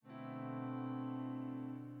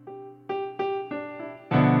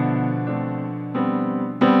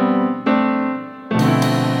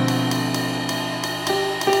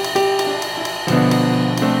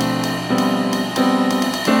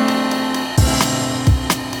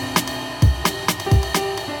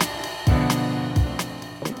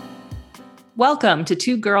Welcome to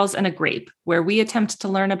Two Girls and a Grape, where we attempt to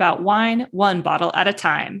learn about wine one bottle at a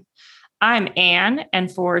time. I'm Anne,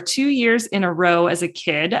 and for 2 years in a row as a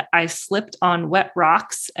kid, I slipped on wet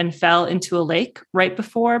rocks and fell into a lake right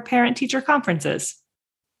before parent-teacher conferences.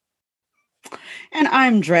 And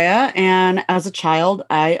I'm Drea, and as a child,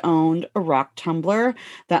 I owned a rock tumbler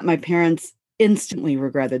that my parents instantly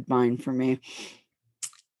regretted buying for me.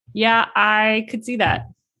 Yeah, I could see that.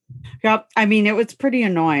 Yep. I mean, it was pretty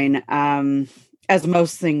annoying, as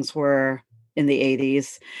most things were in the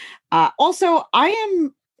 80s. Also, I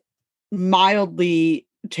am mildly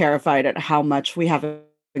terrified at how much we have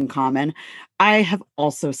in common. I have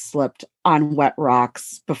also slipped on wet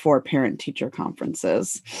rocks before parent-teacher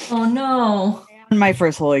conferences. Oh, no. And my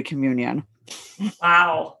first Holy Communion.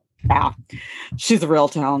 Wow. Yeah, she's real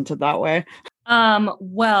talented that way.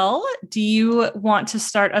 Well, do you want to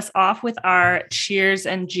start us off with our cheers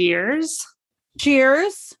and jeers?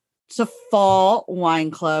 Cheers to fall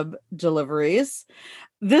wine club deliveries.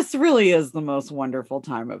 This really is the most wonderful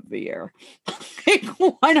time of the year.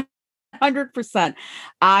 100%.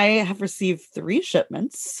 I have received 3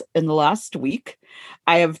 shipments in the last week.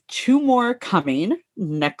 I have 2 more coming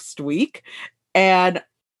next week. And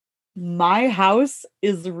my house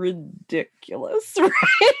is ridiculous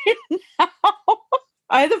right now.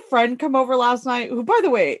 I had a friend come over last night who, by the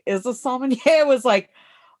way, is a sommelier. It was like,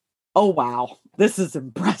 oh, wow, this is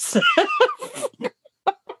impressive.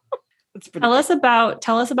 Tell us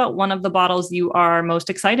about one of the bottles you are most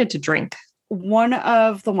excited to drink. One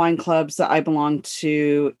of the wine clubs that I belong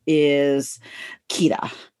to is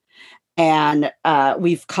Kita. And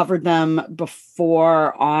we've covered them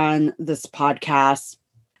before on this podcast.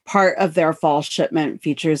 Part of their fall shipment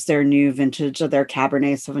features their new vintage of their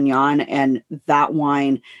Cabernet Sauvignon, and that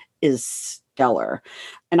wine is stellar.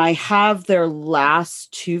 And I have their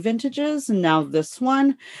last 2 vintages and now this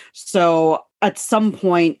one. So at some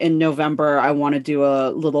point in November, I want to do a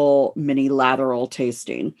little mini lateral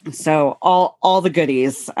tasting. So all the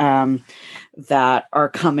goodies that are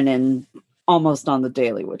coming in almost on the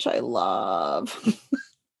daily, which I love.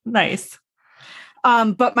 Nice.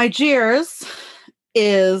 But my jeers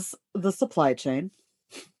is the supply chain.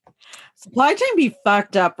 Supply chain be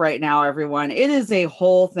fucked up right now, everyone. It is a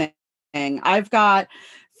whole thing. I've got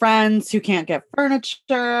friends who can't get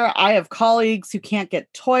furniture. I have colleagues who can't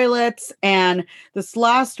get toilets. And this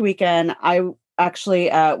last weekend, I actually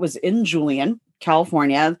was in Julian,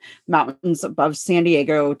 California, mountains above San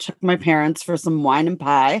Diego, took my parents for some wine and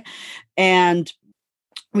pie. And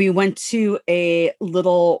we went to a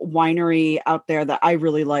little winery out there that I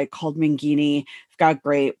really like called Mangini. We've got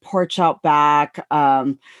great porch out back,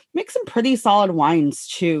 make some pretty solid wines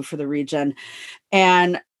too for the region.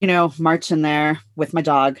 And, march in there with my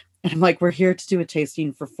dog. And I'm like, we're here to do a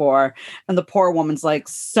tasting for 4. And the poor woman's like,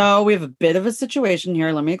 so we have a bit of a situation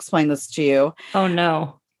here. Let me explain this to you. Oh,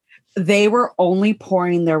 no. They were only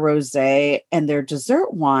pouring their rosé and their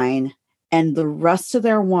dessert wine, and the rest of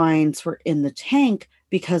their wines were in the tank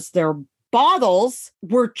because their bottles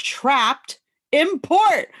were trapped in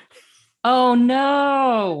port. Oh,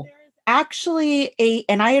 no. Actually,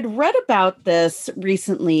 and I had read about this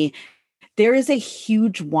recently. There is a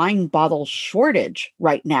huge wine bottle shortage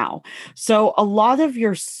right now. So a lot of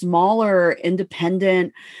your smaller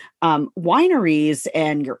independent wineries,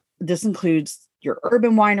 and this includes your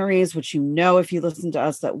urban wineries, which if you listen to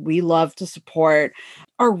us that we love to support,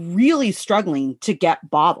 are really struggling to get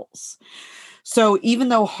bottles. So even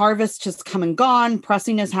though harvest has come and gone,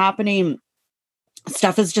 pressing is happening,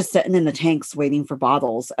 stuff is just sitting in the tanks waiting for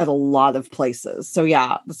bottles at a lot of places. So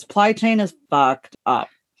yeah, the supply chain is fucked up.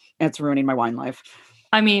 It's ruining my wine life.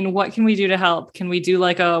 I mean, what can we do to help? Can we do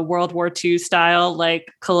like a World War II style,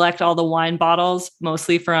 like collect all the wine bottles,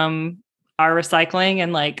 mostly from our recycling,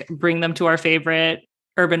 and like bring them to our favorite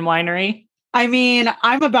urban winery? I mean,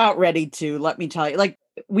 I'm about ready to, let me tell you, like,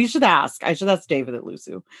 we should ask. I should ask David at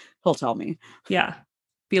Lusu. He'll tell me. Yeah.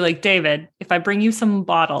 Be like, David, if I bring you some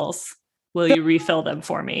bottles, will you refill them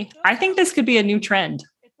for me? I think this could be a new trend.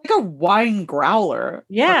 It's like a wine growler.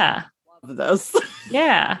 Yeah. I love this.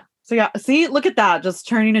 Yeah. So yeah, see, look at that. Just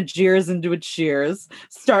turning a jeers into a cheers,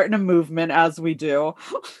 starting a movement as we do.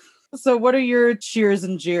 So what are your cheers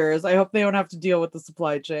and jeers? I hope they don't have to deal with the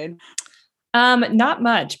supply chain. Not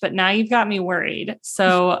much, but now you've got me worried.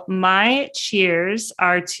 So my cheers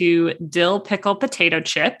are to dill pickle potato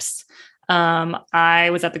chips. I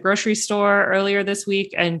was at the grocery store earlier this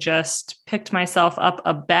week and just picked myself up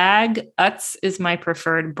a bag. Utz is my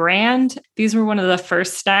preferred brand. These were one of the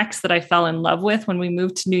first snacks that I fell in love with when we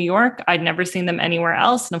moved to New York. I'd never seen them anywhere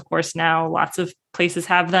else. And of course, now lots of places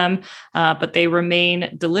have them, but they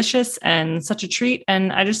remain delicious and such a treat.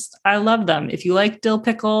 And I love them. If you like dill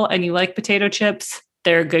pickle and you like potato chips,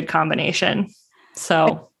 they're a good combination.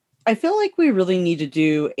 So I feel like we really need to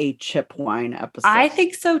do a chip wine episode. I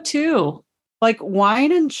think so too. Like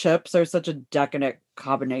wine and chips are such a decadent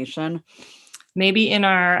combination. Maybe in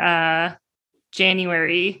our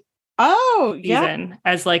January season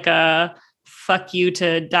as like a fuck you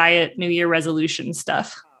to diet New Year resolution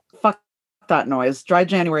stuff. Fuck that noise. Dry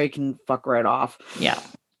January can fuck right off. Yeah.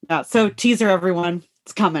 So teaser, everyone.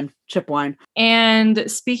 It's coming. Chip wine. And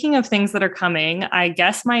speaking of things that are coming, I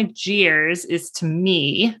guess my jeers is to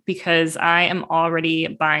me because I am already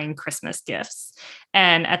buying Christmas gifts.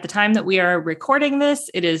 And at the time that we are recording this,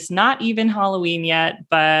 it is not even Halloween yet.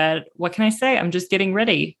 But what can I say? I'm just getting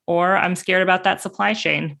ready, or I'm scared about that supply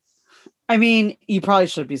chain. I mean, you probably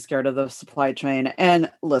should be scared of the supply chain. And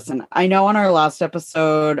listen, I know on our last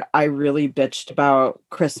episode, I really bitched about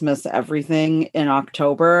Christmas everything in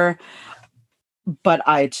October. But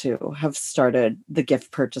I too have started the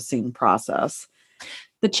gift purchasing process.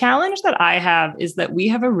 The challenge that I have is that we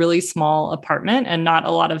have a really small apartment and not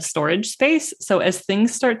a lot of storage space. So as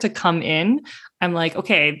things start to come in, I'm like,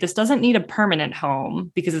 okay, this doesn't need a permanent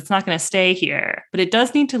home because it's not going to stay here, but it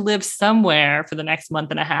does need to live somewhere for the next month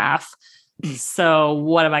and a half. So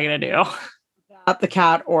what am I going to do? That the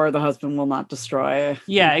cat or the husband will not destroy.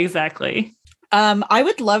 Yeah, exactly. I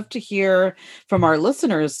would love to hear from our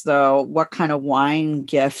listeners, though, what kind of wine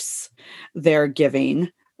gifts they're giving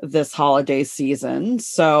this holiday season.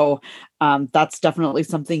 So that's definitely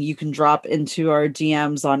something you can drop into our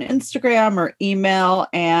DMs on Instagram or email.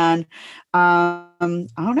 And I don't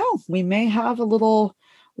know, we may have a little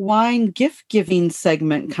wine gift giving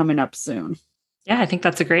segment coming up soon. Yeah, I think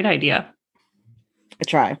that's a great idea. I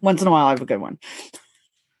try. Once in a while, I have a good one.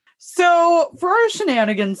 So for our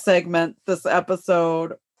shenanigans segment this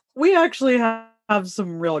episode, we actually have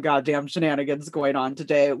some real goddamn shenanigans going on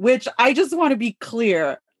today, which I just want to be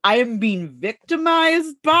clear, I am being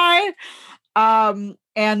victimized by.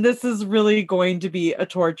 And this is really going to be a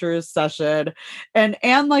torturous session. And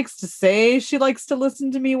Anne likes to say she likes to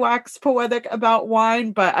listen to me wax poetic about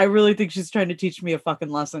wine, but I really think she's trying to teach me a fucking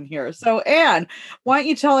lesson here. So Anne, why don't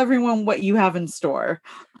you tell everyone what you have in store?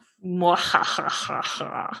 In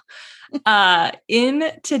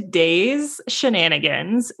today's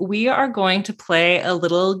shenanigans, we are going to play a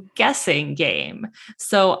little guessing game.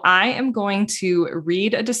 So I am going to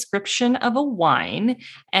read a description of a wine,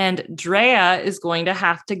 and Drea is going to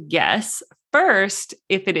have to guess first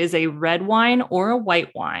if it is a red wine or a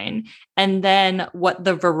white wine, and then what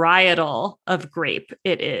the varietal of grape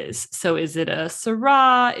it is. So is it a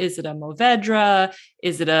Syrah? Is it a Mourvedre?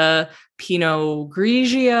 Is it a Pinot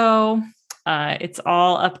Grigio? It's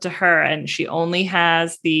all up to her, and she only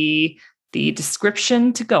has the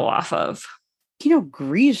description to go off of. Pinot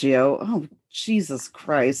Grigio? Oh, Jesus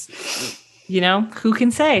Christ. You know, who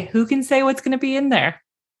can say? Who can say what's going to be in there?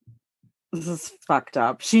 This is fucked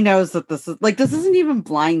up. She knows that this isn't even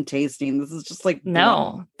blind tasting. This is just like...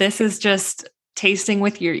 No, this is just tasting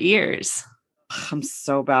with your ears. I'm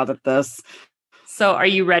so bad at this. So are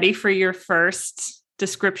you ready for your first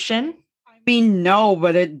description? I mean, no,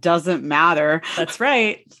 but it doesn't matter. That's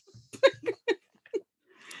right.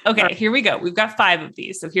 Okay, here we go. We've got 5 of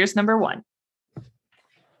these. So here's number 1.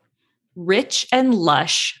 Rich and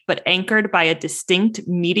lush, but anchored by a distinct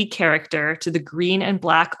meaty character to the green and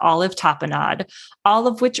black olive tapenade, all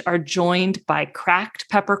of which are joined by cracked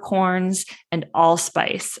peppercorns and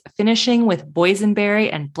allspice, finishing with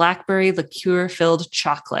boysenberry and blackberry liqueur-filled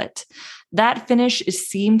chocolate. That finish is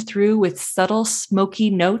seamed through with subtle smoky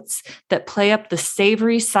notes that play up the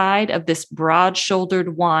savory side of this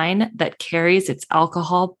broad-shouldered wine that carries its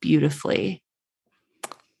alcohol beautifully.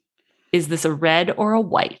 Is this a red or a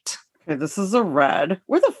white? Okay, this is a red.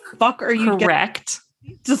 Where the fuck are you Correct.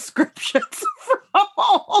 getting descriptions from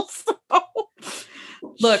also?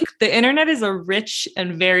 Look, the internet is a rich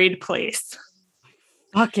and varied place.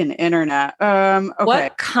 Fucking internet. Okay.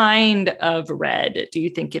 What kind of red do you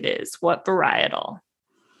think it is? What varietal?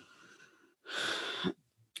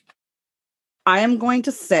 I am going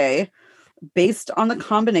to say, based on the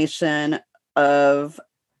combination of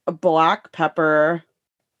a black pepper,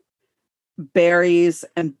 berries,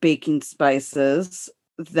 and baking spices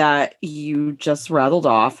that you just rattled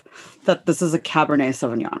off, that this is a Cabernet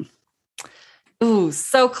Sauvignon. Ooh,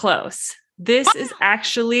 so close. This is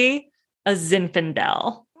actually a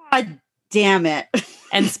Zinfandel. God damn it.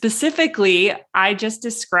 And specifically, I just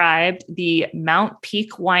described the Mount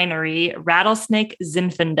Peak Winery Rattlesnake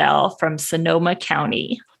Zinfandel from Sonoma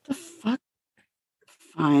County. What the fuck?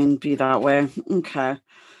 Fine, be that way. Okay.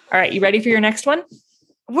 All right, you ready for your next one?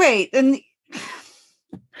 Wait, and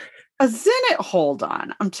a Zenit, hold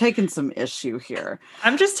on. I'm taking some issue here.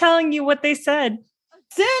 I'm just telling you what they said.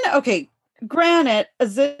 Zen, okay, granted, a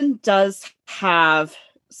Zen does have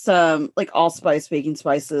some like allspice baking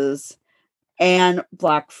spices and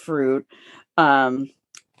black fruit.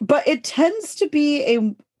 But it tends to be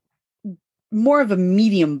a more of a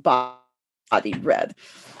medium bodied red.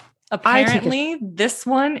 Apparently, this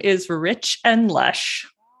one is rich and lush.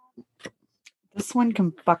 This one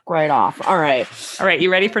can fuck right off. All right. All right, you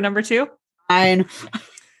ready for number 2? Fine.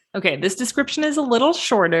 Okay, this description is a little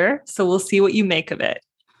shorter, so we'll see what you make of it.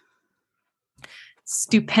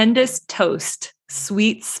 Stupendous toast,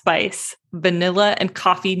 sweet spice, vanilla and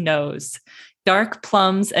coffee nose. Dark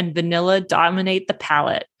plums and vanilla dominate the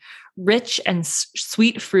palate. Rich and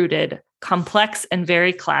sweet fruited, complex and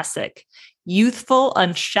very classic. Youthful,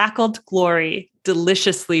 unshackled glory,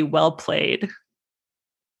 deliciously well played.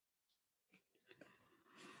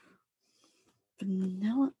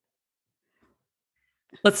 Vanilla.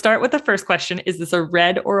 Let's start with the first question. Is this a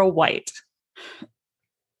red or a white?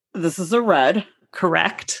 This is a red.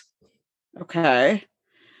 Correct. Okay.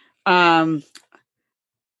 Let's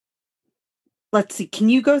see. Can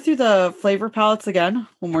you go through the flavor palettes again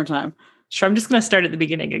one more time? Sure, I'm just going to start at the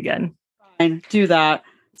beginning again. Fine, do that.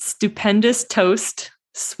 Stupendous toast,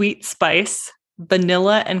 sweet spice,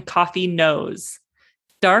 vanilla and coffee nose.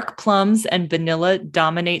 Dark plums and vanilla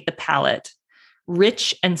dominate the palate.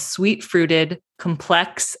 Rich and sweet fruited,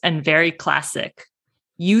 complex and very classic.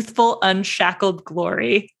 Youthful, unshackled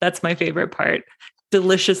glory. That's my favorite part.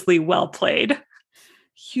 Deliciously well played.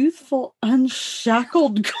 Youthful,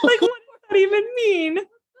 unshackled glory. Like, what does that even mean?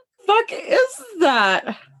 Fuck is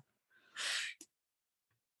that?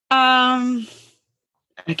 I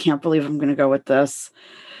can't believe I'm gonna go with this.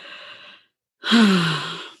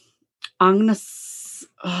 I'm gonna.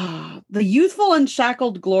 The youthful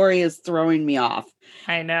unshackled glory is throwing me off.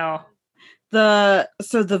 I know. The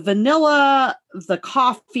vanilla, the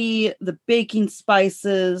coffee, the baking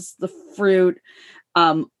spices, the fruit,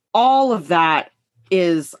 all of that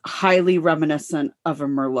is highly reminiscent of a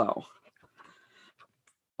Merlot.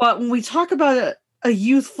 But when we talk about a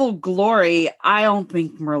youthful glory, I don't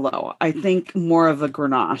think Merlot. I think more of a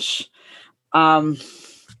Grenache.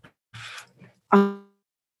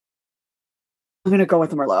 I'm going to go with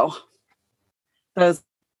Merlot. That's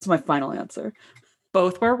my final answer.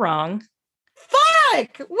 Both were wrong.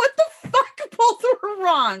 Fuck! What the fuck? Both were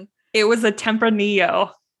wrong. It was a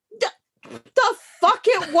Tempranillo. The fuck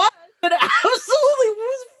it was. But absolutely,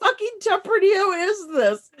 whose fucking Tempranillo is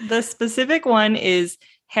this? The specific one is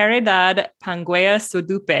Heredad Panguea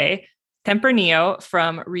Sodupe Tempranillo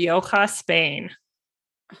from Rioja, Spain.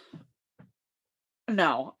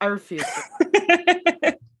 No, I refuse.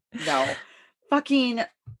 No. Fucking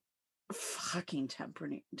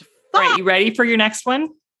Tempranillo. All right, you ready for your next one?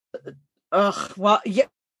 Ugh, well, yeah.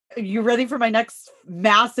 You ready for my next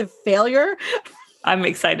massive failure? I'm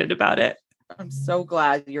excited about it. I'm so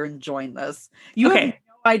glad you're enjoying this. You have no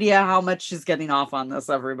idea how much she's getting off on this,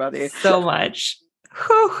 everybody. So much.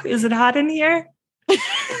 Whew, is it hot in here?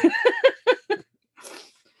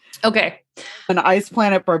 Okay. An Ice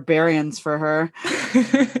Planet Barbarians for her.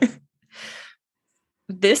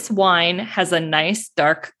 This wine has a nice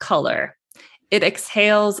dark color. It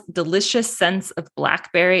exhales delicious scents of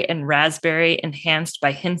blackberry and raspberry enhanced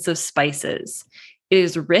by hints of spices. It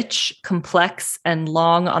is rich, complex, and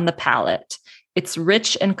long on the palate. Its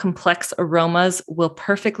rich and complex aromas will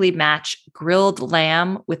perfectly match grilled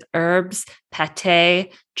lamb with herbs,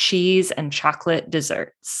 pate, cheese, and chocolate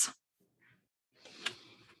desserts.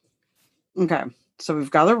 Okay, so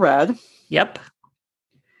we've got a red. Yep.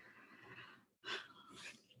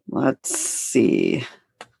 Let's see.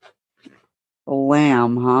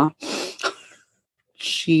 Lamb, huh?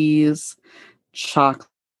 Cheese,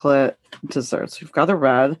 chocolate, desserts. We've got a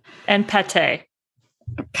red. And pate.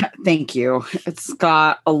 Thank you. It's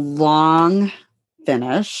got a long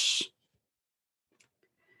finish.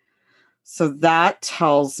 So that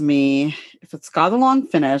tells me if it's got a long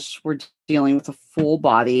finish, we're dealing with a full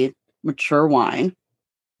body, mature wine.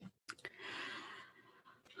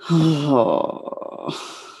 Oh.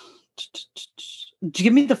 Did you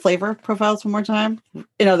give me the flavor profiles one more time?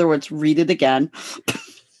 In other words, read it again.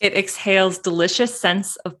 It exhales delicious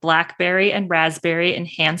scents of blackberry and raspberry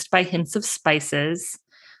enhanced by hints of spices.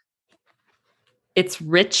 It's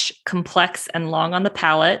rich, complex, and long on the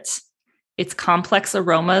palate. Its complex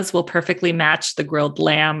aromas will perfectly match the grilled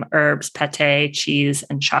lamb, herbs, pate, cheese,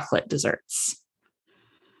 and chocolate desserts.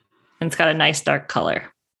 And it's got a nice dark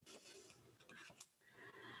color.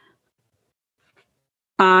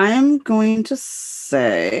 I'm going to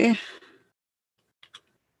say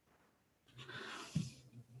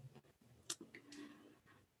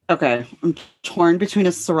okay, I'm torn between a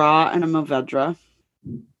Syrah and a Mourvedre.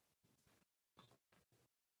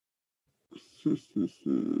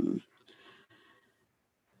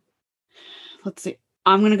 Let's see.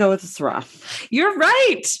 I'm going to go with the Syrah. You're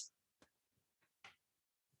right.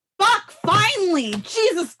 Fuck, finally.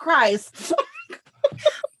 Jesus Christ.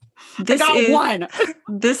 This I got one.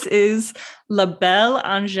 This is La Belle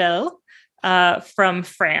Angèle from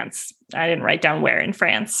France. I didn't write down where in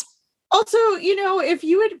France. Also, if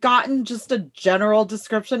you had gotten just a general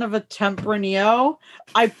description of a Tempranillo,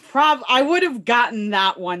 I would have gotten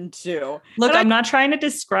that one too. Look, I'm not trying to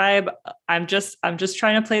describe. I'm just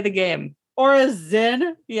trying to play the game. Or a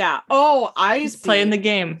Zin. Yeah. Oh, I Just see. playing the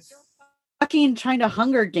game. Fucking trying to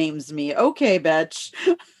Hunger Games me. Okay, bitch.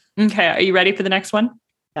 Okay, are you ready for the next one?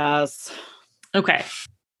 Yes. Okay.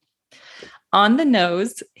 On the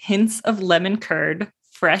nose, hints of lemon curd,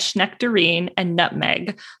 fresh nectarine, and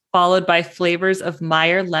nutmeg, followed by flavors of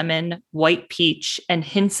Meyer lemon, white peach, and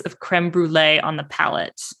hints of creme brulee on the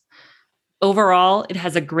palate. Overall, it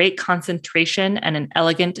has a great concentration and an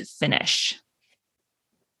elegant finish.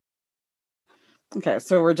 Okay,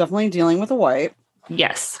 so we're definitely dealing with a white.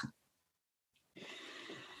 Yes.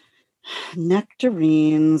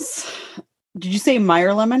 Nectarines. Did you say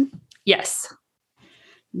Meyer lemon? Yes.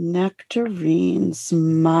 Nectarines,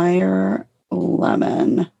 Meyer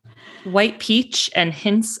lemon. White peach and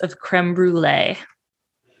hints of creme brulee.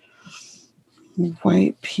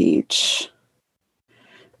 White peach,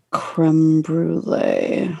 creme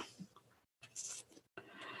brulee.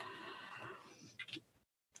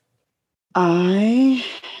 I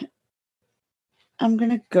am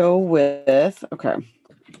going to go with, okay.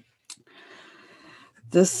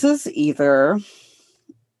 This is either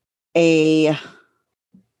is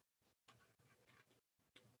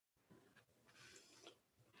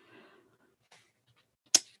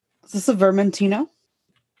this a Vermentino?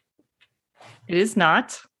 It is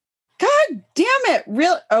not. God damn it.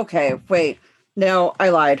 Real? Okay, wait. No, I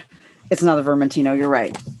lied. It's not a Vermentino. You're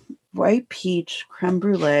right. White peach, creme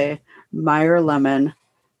brulee, Meyer lemon.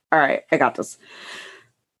 All right, I got this.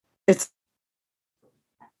 It's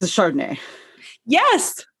the Chardonnay.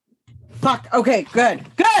 Yes. Fuck. Okay, good.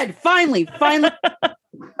 Good. Finally.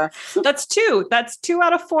 That's 2. That's 2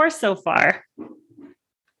 out of 4 so far.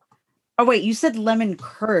 Oh, wait, you said lemon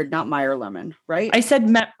curd, not Meyer lemon, right? I said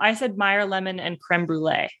Meyer lemon and creme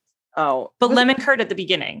brulee. Oh. But lemon curd at the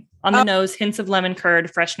beginning. On the nose, hints of lemon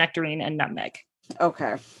curd, fresh nectarine, and nutmeg.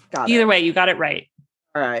 Okay. Got it. Either way, you got it right.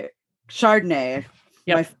 All right. Chardonnay.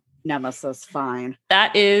 Yep. My nemesis. Fine.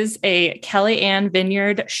 That is a Kelly Ann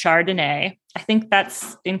Vineyard Chardonnay. I think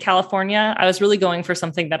that's in California. I was really going for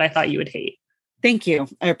something that I thought you would hate. Thank you.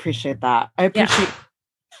 I appreciate that.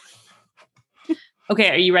 Okay,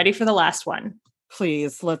 are you ready for the last one?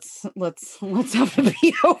 Please, let's have it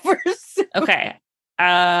be over soon. Okay.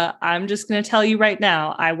 I'm just going to tell you right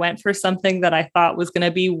now, I went for something that I thought was going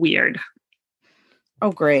to be weird.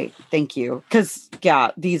 Oh, great. Thank you. Because,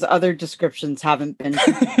 yeah, these other descriptions haven't been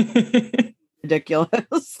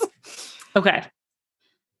ridiculous. Okay.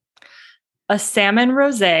 A salmon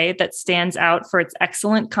rosé that stands out for its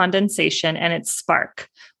excellent condensation and its spark,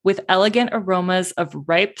 with elegant aromas of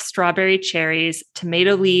ripe strawberry cherries,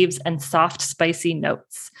 tomato leaves, and soft, spicy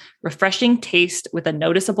notes. Refreshing taste with a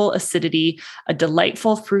noticeable acidity, a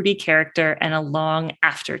delightful fruity character, and a long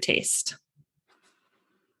aftertaste.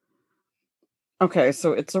 Okay,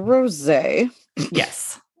 so it's a rosé.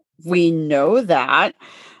 Yes. We know that.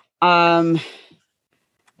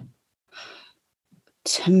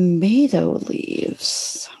 Tomato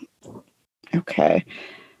leaves. Okay.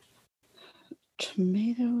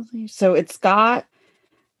 Tomato leaves. So it's got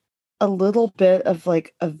a little bit of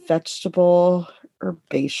like a vegetable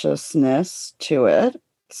herbaceousness to it,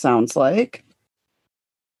 sounds like.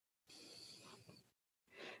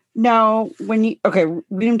 Now, read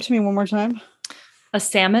them to me one more time. A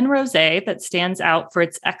salmon rosé that stands out for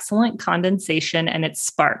its excellent condensation and its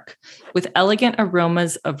spark, with elegant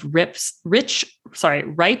aromas of ripe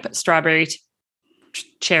strawberry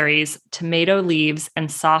cherries, tomato leaves, and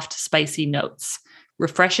soft, spicy notes.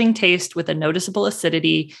 Refreshing taste with a noticeable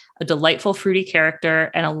acidity, a delightful fruity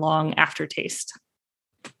character, and a long aftertaste.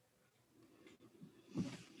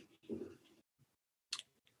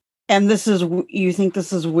 And you think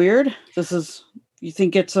this is weird? You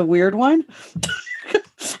think it's a weird one?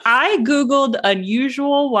 I Googled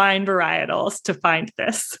unusual wine varietals to find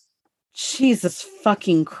this. Jesus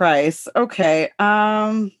fucking Christ. Okay.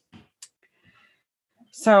 So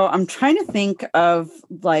I'm trying to think of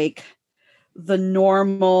like the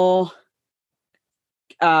normal,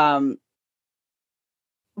 like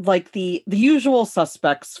the usual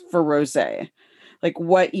suspects for rosé, like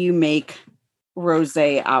what you make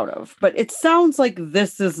rosé out of. But it sounds like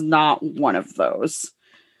this is not one of those.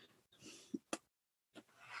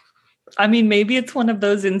 I mean, maybe it's one of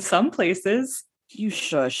those in some places. You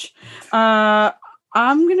shush. Okay.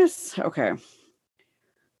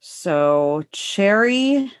 So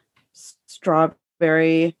cherry,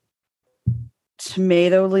 strawberry,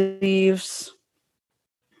 tomato leaves.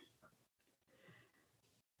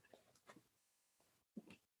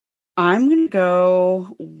 I'm going to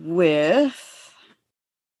go with,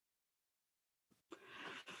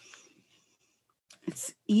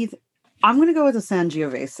 I'm going to go with a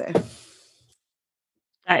Sangiovese.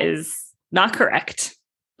 That is not correct.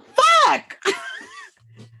 Fuck!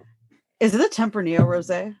 Is it a Tempranillo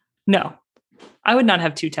rosé? No, I would not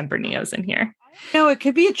have two Tempernios in here. No, it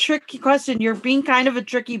could be a tricky question. You're being kind of a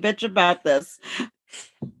tricky bitch about this.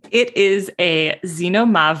 It is a Zino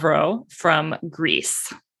Mavro from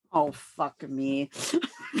Greece. Oh, fuck me.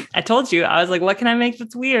 I told you, I was like, what can I make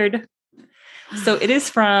that's weird? So it is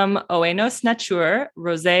from Oenos Nature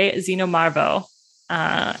Rosé Zino Marvo.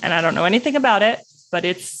 And I don't know anything about it, but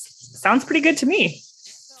it sounds pretty good to me.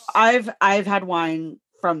 I've had wine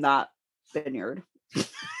from that vineyard.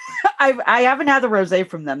 I haven't had the rosé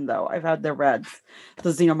from them though. I've had their reds, the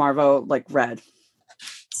Zino Marvo like red.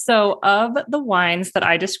 So of the wines that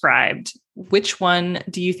I described, which one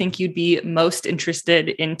do you think you'd be most interested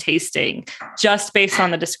in tasting just based on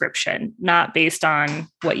the description, not based on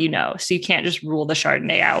what you know? So you can't just rule the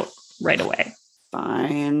Chardonnay out right away.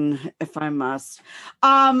 Fine, if I must.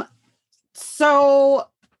 So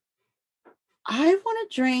I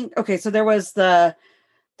want to drink. Okay, so there was the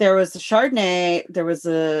Chardonnay, there was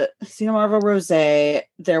a Pinot Marvo Rosé,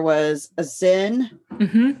 there was a Zin,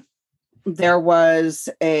 there was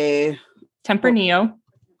a Tempranillo,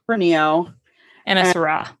 and a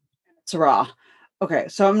Syrah. Syrah. Okay,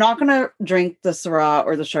 so I'm not gonna drink the Syrah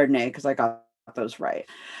or the Chardonnay because I got those right.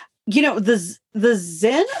 You know, the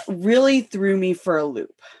Zin really threw me for a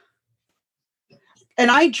loop,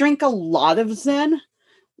 and I drink a lot of Zin.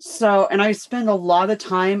 So, and I spend a lot of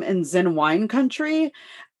time in Zin wine country.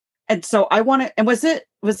 And so I want to, and was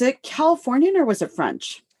it Californian or was it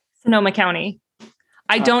French? Sonoma County.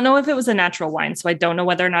 I don't know if it was a natural wine, so I don't know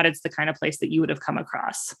whether or not it's the kind of place that you would have come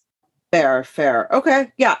across. Fair.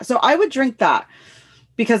 Okay. Yeah. So I would drink that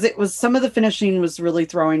because it was, some of the finishing was really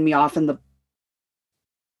throwing me off in the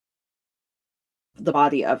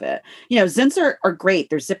body of it. You know, Zins are great.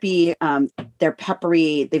 They're zippy, they're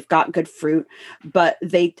peppery, they've got good fruit, but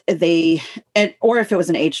or if it was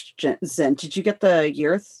an aged Zin. Did you get the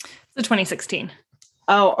year? The 2016.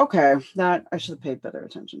 Oh, okay. That I should have paid better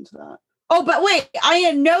attention to that. Oh, but wait, I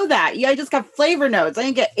didn't know that. Yeah, I just got flavor notes. I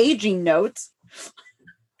didn't get aging notes.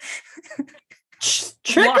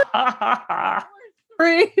 Trick or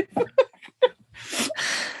treat.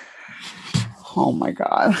 Oh my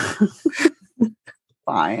God.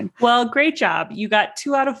 Fine. Well, great job. You got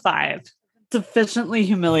 2 out of 5. Sufficiently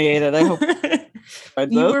humiliated. I hope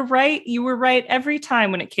you were right. You were right every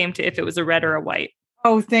time when it came to if it was a red or a white.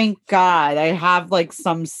 Oh, thank God. I have like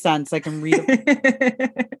some sense I can read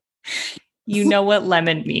it. You know what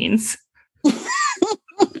lemon means.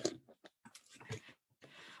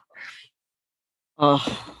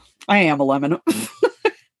 Oh, I am a lemon.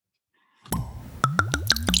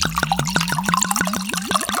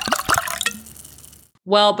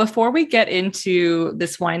 Well, before we get into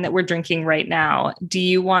this wine that we're drinking right now, do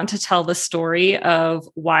you want to tell the story of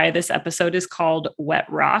why this episode is called Wet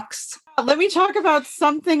Rocks? Let me talk about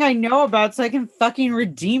something I know about so I can fucking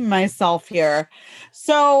redeem myself here.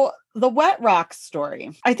 So the Wet Rocks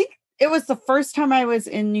story, I think it was the first time I was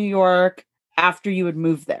in New York after you had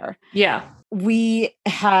moved there. Yeah. We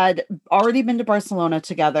had already been to Barcelona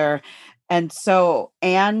together. And so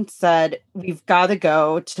Anne said, we've got to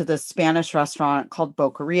go to this Spanish restaurant called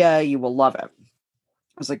Boqueria. You will love it.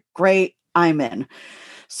 I was like, great, I'm in.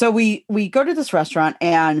 So we go to this restaurant,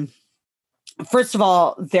 and first of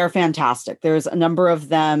all, they're fantastic. There's a number of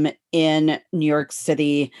them in New York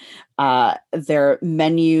City. Their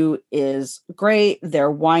menu is great. Their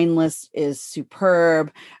wine list is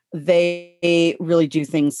superb. They really do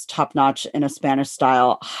things top notch in a Spanish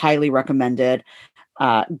style. Highly recommended.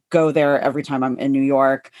 Go there every time I'm in New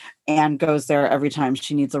York, and goes there every time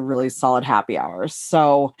she needs a really solid happy hour.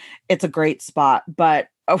 So it's a great spot. But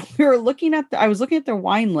I was looking at their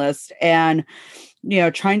wine list and,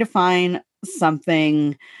 trying to find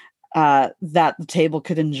something that the table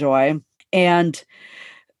could enjoy. And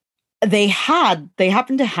they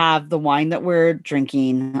happened to have the wine that we're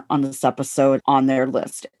drinking on this episode on their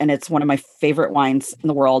list, and it's one of my favorite wines in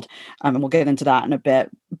the world. And we'll get into that in a bit,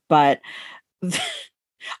 but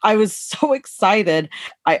I was so excited.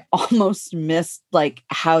 I almost missed like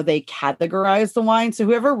how they categorize the wine. So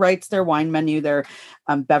whoever writes their wine menu, their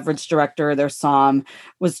beverage director, their som,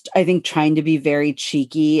 was, I think, trying to be very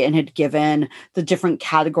cheeky and had given the different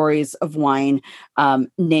categories of wine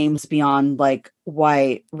names beyond like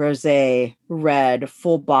white, rosé, red,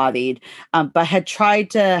 full-bodied, but had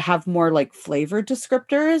tried to have more like flavor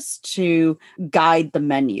descriptors to guide the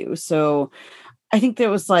menu. So I think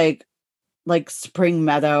there was like spring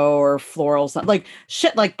meadow or floral, like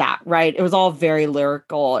shit like that, right? It was all very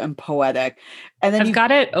lyrical and poetic. And then I've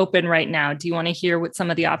got it open right now. Do you want to hear what some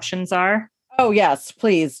of the options are? Oh, yes,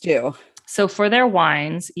 please do. So for their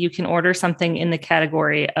wines, you can order something in the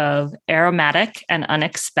category of aromatic and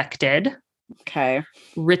unexpected. Okay.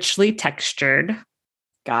 Richly textured.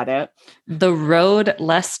 Got it. The road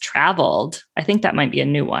less traveled. I think that might be a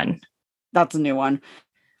new one. That's a new one.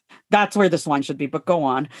 That's where this wine should be, but go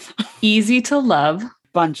on. Easy to love.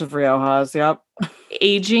 Bunch of Riojas, yep.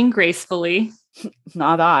 Aging gracefully.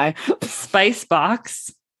 Not I. Spice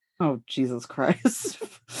box. Oh, Jesus Christ.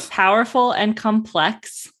 Powerful and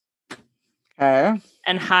complex. Okay.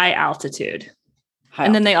 And high altitude.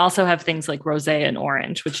 And then they also have things like rosé and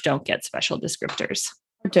orange, which don't get special descriptors.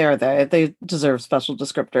 How dare they? They deserve special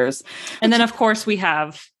descriptors. And then, of course, we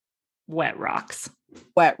have wet rocks.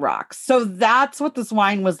 Wet rocks. So that's what this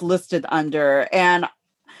wine was listed under. And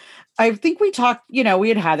I think we talked, we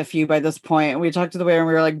had a few by this point, and we talked to the waiter and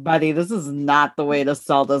we were like, buddy, this is not the way to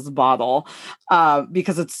sell this bottle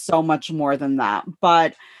because it's so much more than that.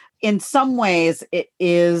 But in some ways, it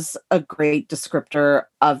is a great descriptor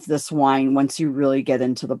of this wine once you really get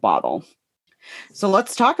into the bottle. So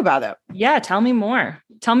let's talk about it. Yeah, tell me more.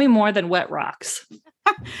 Tell me more than wet rocks.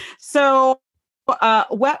 So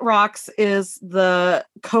Wet Rocks is the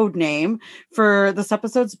code name for this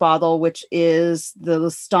episode's bottle, which is the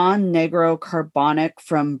Listan Negro Carbonic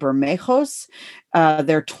from Bermejos,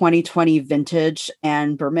 their 2020 vintage.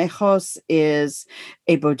 And Bermejos is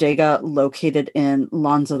a bodega located in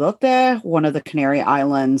Lanzarote, one of the Canary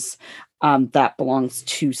Islands that belongs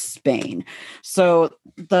to Spain. So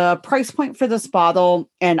the price point for this bottle,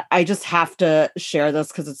 and I just have to share this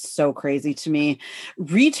because it's so crazy to me,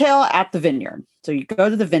 retail at the Vineyard. So you go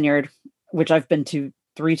to the Vineyard, which I've been to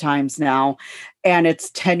 3 times now, and it's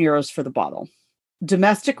 10 euros for the bottle.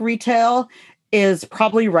 Domestic retail is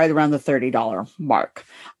probably right around the $30 mark,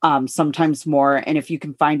 sometimes more. And if you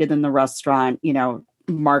can find it in the restaurant,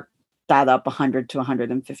 mark that up 100 to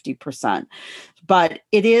 150%. But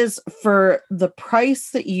it is, for the price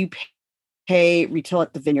that you pay retail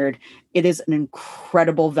at the Vineyard, it is an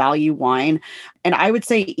incredible value wine. And I would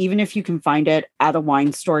say, even if you can find it at a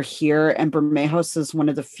wine store here, and Bermejos is one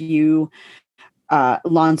of the few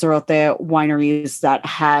Lanzarote wineries that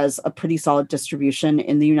has a pretty solid distribution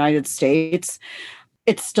in the United States,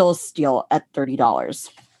 it's still a steal at $30.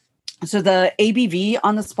 So the ABV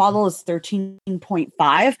on this bottle is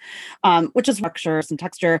 13.5, which is structures and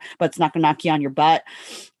texture, but it's not going to knock you on your butt.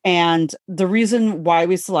 And the reason why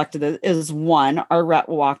we selected it is, one, our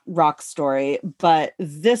rock story, but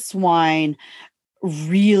this wine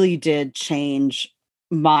really did change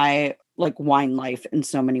my wine life in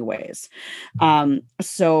so many ways.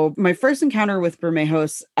 So my first encounter with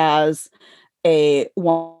Bermejos as a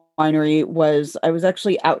winery was, I was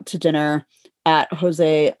actually out to dinner at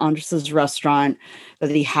Jose Andres's restaurant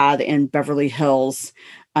that he had in Beverly Hills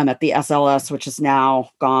at the SLS, which is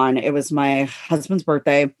now gone. It was my husband's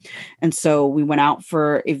birthday. And so we went out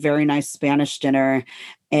for a very nice Spanish dinner,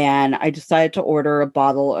 and I decided to order a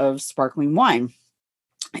bottle of sparkling wine.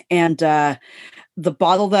 And the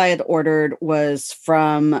bottle that I had ordered was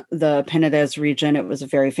from the Penedès region. It was a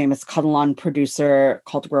very famous Catalan producer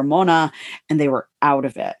called Ramona, and they were out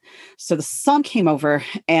of it. So the son came over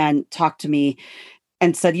and talked to me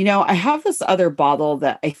and said, I have this other bottle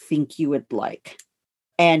that I think you would like.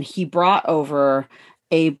 And he brought over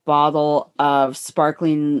a bottle of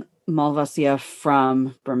sparkling Malvasia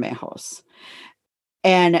from Bermejos.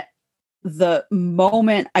 And the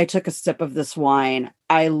moment I took a sip of this wine,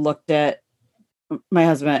 I looked at my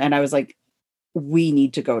husband and I was like, we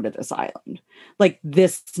need to go to this island.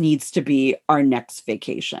 This needs to be our next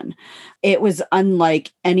vacation. It was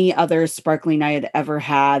unlike any other sparkling I had ever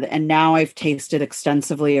had. And now I've tasted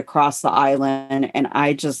extensively across the island, and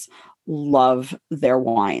I just love their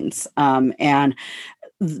wines. And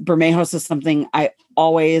Bermejos is something I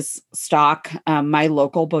always stock. My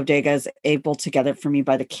local bodega is able to get it for me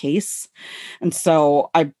by the case. And so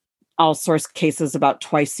I I'll source cases about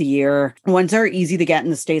twice a year. Ones that are easy to get in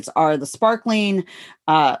the States are the sparkling,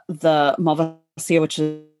 the Malvasia, which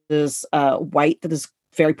is white that is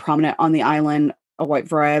very prominent on the island, a white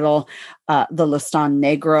varietal, the Listan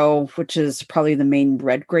Negro, which is probably the main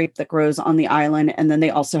red grape that grows on the island. And then they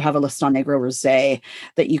also have a Listan Negro Rosé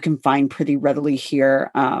that you can find pretty readily here.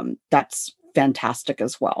 That's fantastic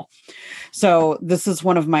as well. So this is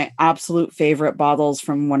one of my absolute favorite bottles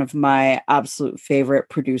from one of my absolute favorite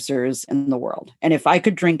producers in the world. And if I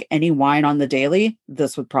could drink any wine on the daily,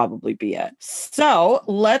 this would probably be it. So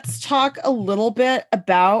let's talk a little bit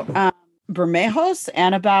about Bermejos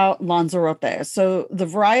and about Lanzarote. So the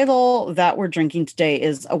varietal that we're drinking today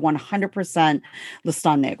is a 100%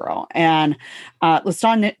 Listan Negro. And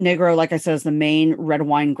Listan Negro, like I said, is the main red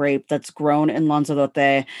wine grape that's grown in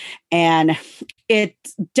Lanzarote. And it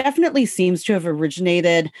definitely seems to have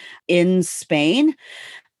originated in Spain.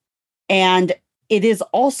 And it is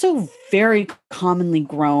also very commonly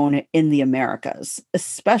grown in the Americas,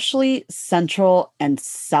 especially Central and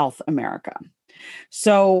South America.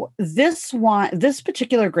 So this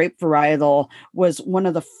particular grape varietal was one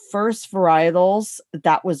of the first varietals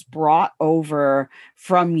that was brought over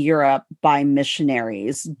from Europe by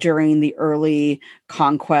missionaries during the early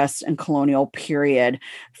conquest and colonial period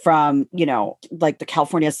from, like the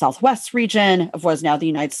California Southwest region of what is now the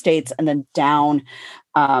United States, and then down,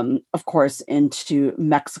 of course, into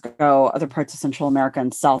Mexico, other parts of Central America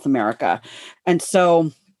and South America. And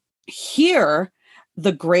so here,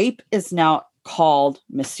 the grape is now called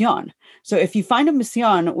Mission. So if you find a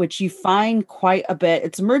Mission, which you find quite a bit,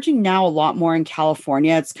 it's emerging now a lot more in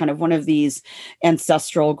California. It's kind of one of these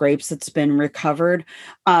ancestral grapes that's been recovered.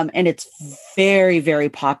 And it's very, very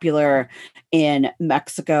popular in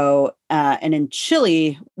Mexico and in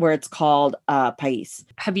Chile, where it's called País.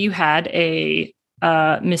 Have you had a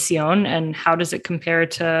Mission, and how does it compare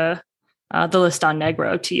to the Listan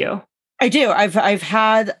Negro to you? I do. I've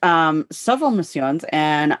had several Missions,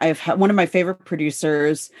 and I've had one of my favorite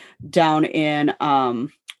producers down in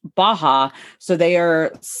Baja. So they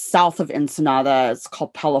are south of Ensenada. It's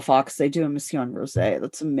called Palafox. They do a Mission Rosé.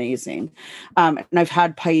 That's amazing. And I've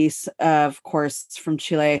had País, of course, from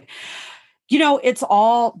Chile. It's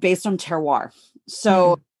all based on terroir.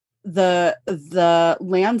 So the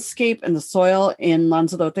landscape and the soil in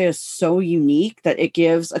Lanzarote is so unique that it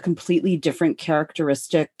gives a completely different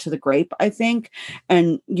characteristic to the grape, I think.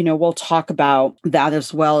 And, we'll talk about that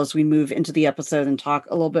as well as we move into the episode and talk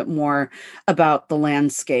a little bit more about the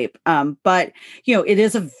landscape. But, it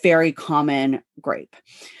is a very common grape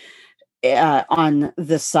on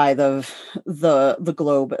this side of the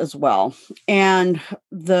globe as well. And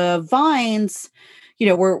the vines,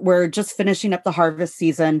 we're just finishing up the harvest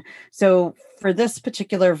season. So for this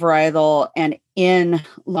particular varietal and in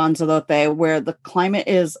Lanzarote, where the climate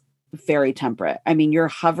is very temperate, I mean, you're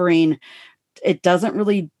hovering, it doesn't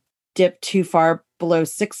really dip too far below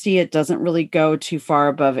 60. It doesn't really go too far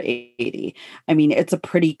above 80. I mean, it's a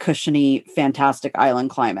pretty cushiony, fantastic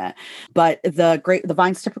island climate. But the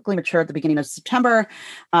vines typically mature at the beginning of September,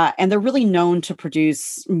 and they're really known to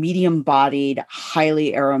produce medium-bodied,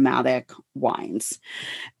 highly aromatic wines.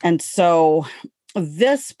 And so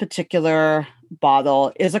this particular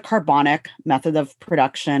bottle is a carbonic method of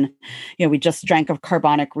production. We just drank a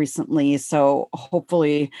carbonic recently, so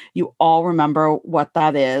hopefully you all remember what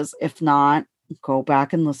that is. If not, go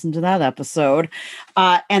back and listen to that episode.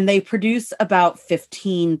 And they produce about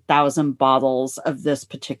 15,000 bottles of this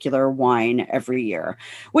particular wine every year,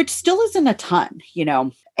 which still isn't a ton,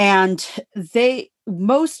 And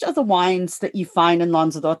most of the wines that you find in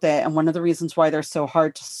Lanzarote, and one of the reasons why they're so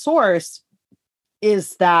hard to source,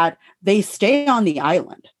 is that they stay on the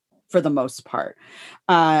island for the most part.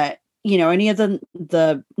 Any of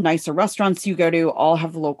the nicer restaurants you go to all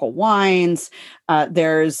have local wines.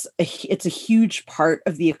 It's a huge part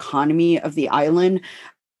of the economy of the island.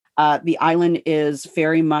 The island is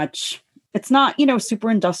very much, it's not,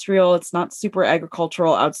 super industrial. It's not super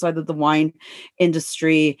agricultural outside of the wine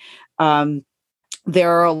industry.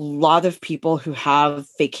 There are a lot of people who have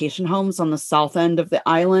vacation homes on the south end of the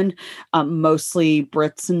island, mostly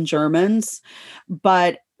Brits and Germans,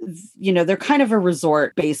 but they're kind of a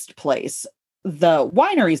resort-based place. The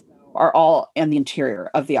wineries are all in the interior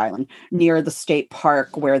of the island, near the state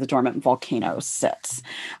park where the dormant volcano sits.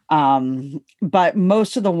 But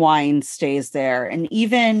most of the wine stays there. And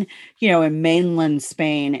even, in mainland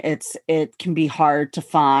Spain, it can be hard to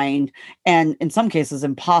find, and in some cases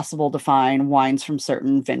impossible to find, wines from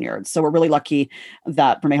certain vineyards. So we're really lucky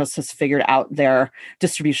that Bermejos has figured out their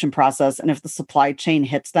distribution process. And if the supply chain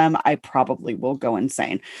hits them, I probably will go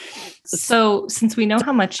insane. So since we know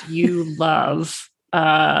how much you love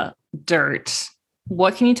dirt.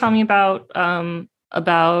 What can you tell me about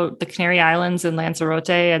the Canary Islands and Lanzarote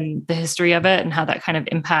and the history of it and how that kind of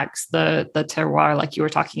impacts the terroir, like you were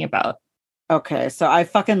talking about? Okay, so I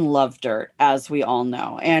fucking love dirt, as we all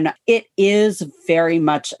know. And it is very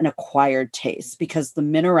much an acquired taste because the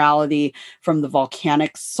minerality from the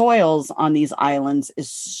volcanic soils on these islands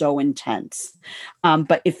is so intense.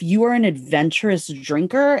 But if you are an adventurous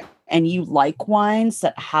drinker and you like wines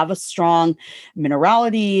that have a strong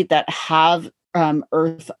minerality, that have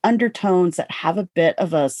earth undertones, that have a bit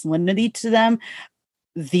of a salinity to them,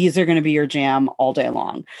 these are going to be your jam all day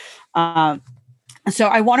long. So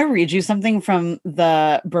I want to read you something from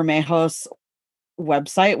the Bermejos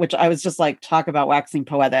website, which I was just like, talk about waxing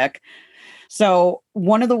poetic. So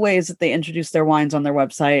one of the ways that they introduce their wines on their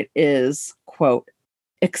website is, quote,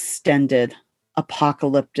 extended,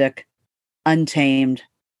 apocalyptic, untamed,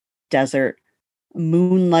 desert,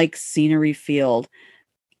 moon-like scenery field,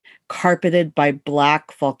 carpeted by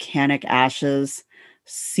black volcanic ashes,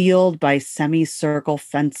 sealed by semicircle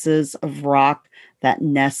fences of rock that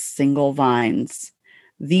nest single vines.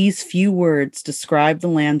 These few words describe the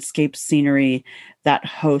landscape scenery that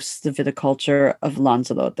hosts the viticulture of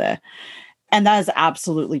Lanzarote. And that is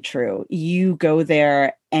absolutely true. You go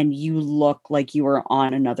there and you look like you are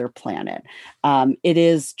on another planet. It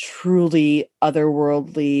is truly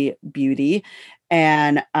otherworldly beauty.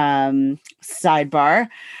 And sidebar,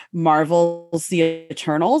 Marvel's The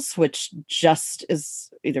Eternals, which just is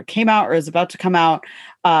either came out or is about to come out,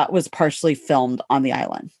 was partially filmed on the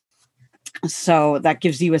island. So that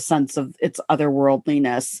gives you a sense of its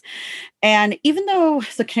otherworldliness. And even though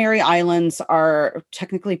the Canary Islands are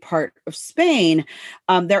technically part of Spain,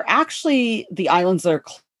 they're actually the islands that are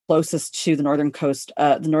closest to the northern coast,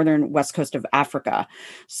 the northern west coast of Africa.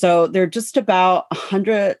 So they're just about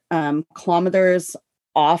 100 kilometers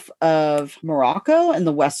off of Morocco and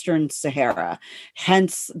the Western Sahara,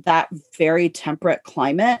 hence that very temperate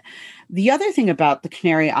climate. The other thing about the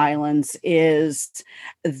Canary Islands is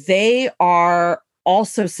they are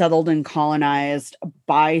also settled and colonized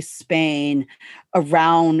by Spain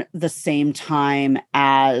around the same time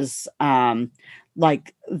as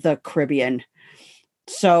like the Caribbean.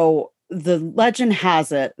 So the legend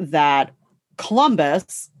has it that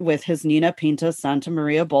Columbus, with his Nina Pinta Santa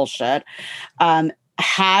Maria bullshit,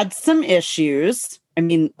 had some issues. I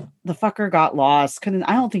mean, the fucker got lost. I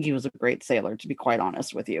don't think he was a great sailor, to be quite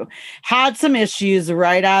honest with you. Had some issues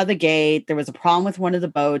right out of the gate. There was a problem with one of the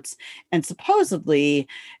boats, and supposedly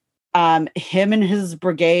him and his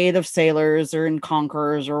brigade of sailors or in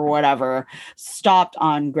conquerors or whatever stopped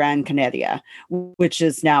on Gran Canaria, which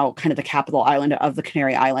is now kind of the capital island of the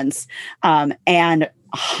Canary Islands, and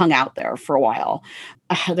hung out there for a while.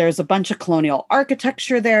 There's a bunch of colonial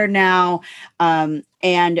architecture there now.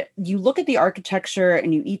 And you look at the architecture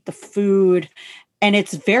and you eat the food, and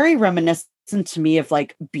it's very reminiscent to me of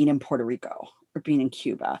like being in Puerto Rico or being in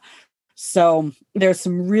Cuba. So there's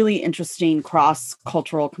some really interesting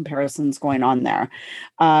cross-cultural comparisons going on there.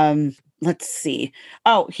 Let's see.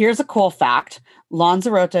 Oh, here's a cool fact.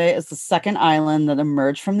 Lanzarote is the second island that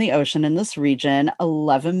emerged from the ocean in this region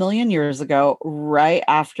 11 million years ago, right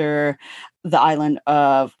after the island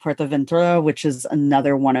of Fuerteventura, which is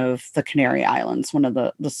another one of the Canary Islands, one of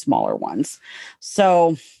the smaller ones.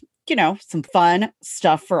 So, you know, some fun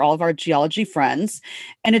stuff for all of our geology friends.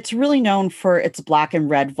 And it's really known for its black and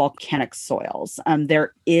red volcanic soils.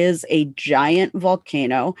 There is a giant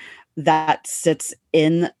volcano that sits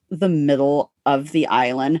in the middle of the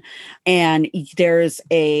island. And there's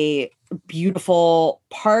a beautiful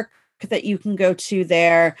park that you can go to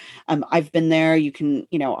there. I've been there. You can,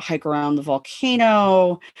 you know, hike around the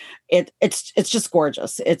volcano. It's just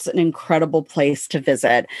gorgeous. It's an incredible place to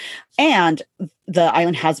visit. And the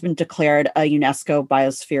island has been declared a UNESCO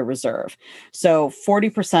Biosphere Reserve. So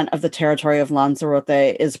 40% of the territory of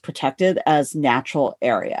Lanzarote is protected as natural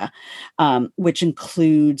area, which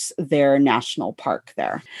includes their national park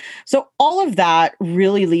there. So all of that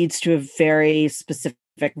really leads to a very specific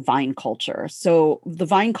vine culture. So the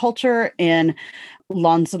vine culture in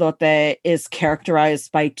Lanzarote is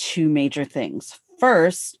characterized by two major things.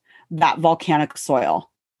 First, that volcanic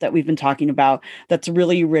soil that we've been talking about, that's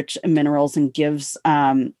really rich in minerals and gives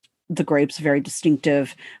the grapes a very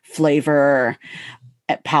distinctive flavor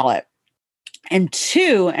at palate. And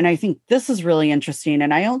two, and I think this is really interesting,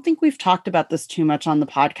 and I don't think we've talked about this too much on the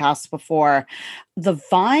podcast before, the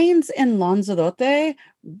vines in Lanzarote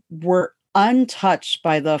were untouched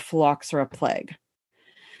by the phylloxera plague.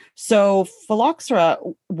 So phylloxera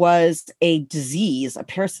was a disease, a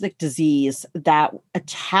parasitic disease that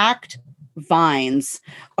attacked vines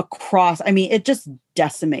across, I mean, it just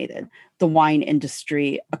decimated the wine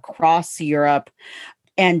industry across Europe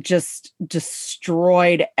and just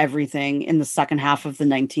destroyed everything in the second half of the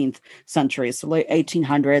 19th century, so late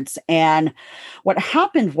 1800s. And what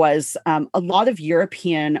happened was a lot of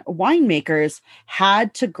European winemakers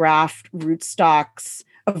had to graft rootstocks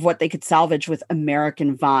of what they could salvage with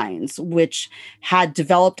American vines, which had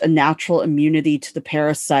developed a natural immunity to the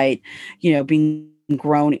parasite, being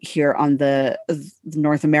grown here on the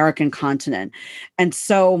North American continent. And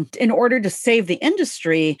so in order to save the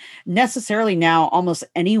industry, necessarily now almost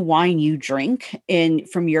any wine you drink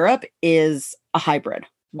from Europe is a hybrid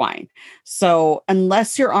wine. So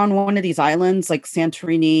unless you're on one of these islands like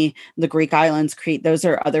Santorini, the Greek islands, Crete, those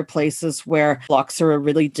are other places where phylloxera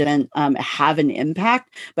really didn't have an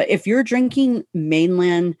impact. But if you're drinking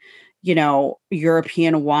mainland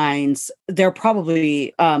European wines, they're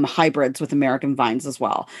probably hybrids with American vines as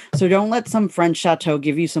well. So don't let some French chateau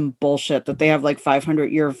give you some bullshit that they have like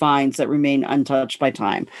 500-year vines that remain untouched by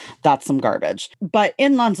time. That's some garbage. But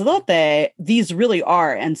in Lanzarote, these really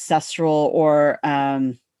are ancestral or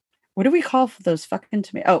what do we call those fucking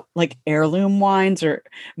tomatoes? Oh, like heirloom wines or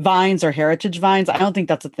vines or heritage vines. I don't think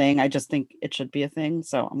that's a thing. I just think it should be a thing.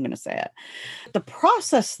 So I'm going to say it. The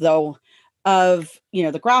process, though, of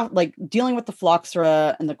the graft, like dealing with the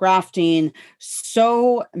phylloxera and the grafting,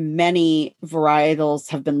 so many varietals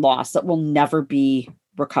have been lost that will never be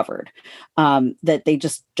recovered, that they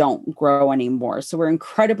just don't grow anymore. So we're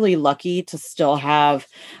incredibly lucky to still have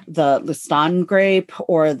the Listan grape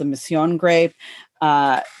or the Mission grape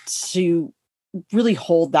to really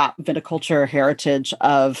hold that viticulture heritage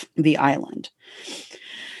of the island.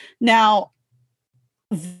 Now,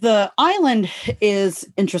 the island is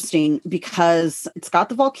interesting because it's got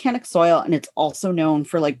the volcanic soil and it's also known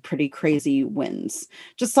for like pretty crazy winds.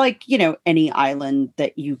 Just like, any island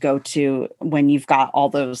that you go to when you've got all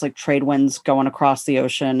those like trade winds going across the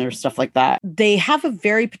ocean or stuff like that. They have a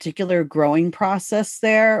very particular growing process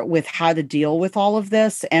there with how to deal with all of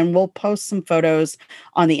this. And we'll post some photos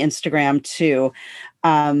on the Instagram too.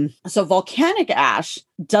 So volcanic ash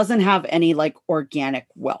doesn't have any like organic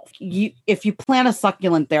wealth. If you plant a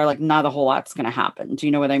succulent there, like not a whole lot's going to happen. Do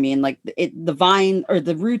you know what I mean? Like the vine or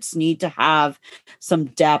the roots need to have some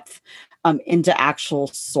depth into actual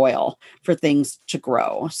soil for things to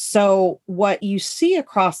grow. So what you see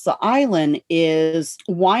across the island is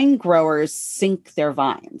wine growers sink their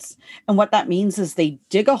vines. And what that means is they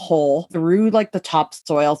dig a hole through like the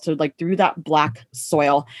topsoil, so like through that black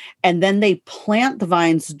soil, and then they plant the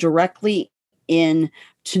vines directly into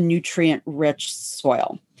nutrient-rich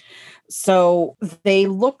soil. So they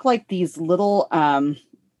look like these little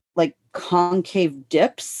like concave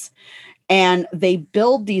dips, and they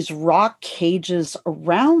build these rock cages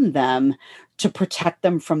around them to protect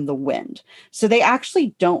them from the wind. So they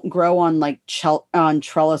actually don't grow on like on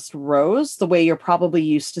trellised rows the way you're probably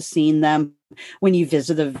used to seeing them when you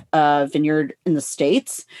visit a vineyard in the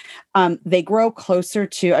States. They grow closer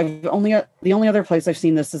to, the only other place I've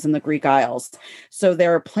seen this is in the Greek Isles. So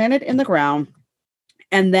they're planted in the ground,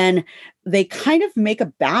 and then they kind of make a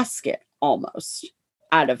basket almost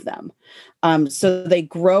out of them. So they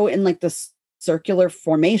grow in like this circular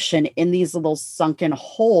formation in these little sunken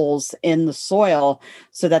holes in the soil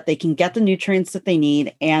so that they can get the nutrients that they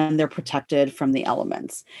need and they're protected from the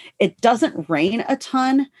elements. It doesn't rain a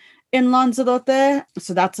ton in Lanzarote,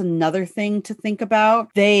 so that's another thing to think about.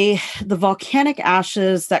 The volcanic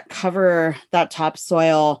ashes that cover that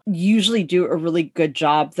topsoil usually do a really good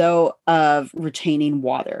job, though, of retaining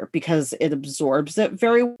water because it absorbs it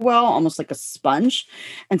very well, almost like a sponge.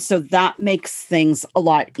 And so that makes things a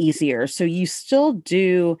lot easier. So you still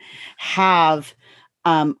do have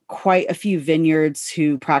quite a few vineyards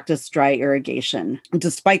who practice dry irrigation,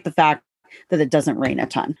 despite the fact that it doesn't rain a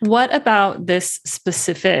ton. What about this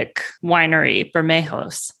specific winery,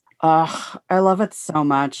 Bermejos? Oh, I love it so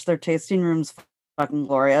much. Their tasting room's fucking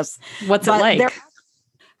glorious. What's it like?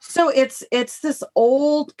 So it's this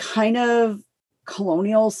old kind of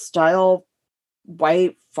colonial style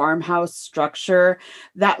white farmhouse structure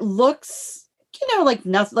that looks, like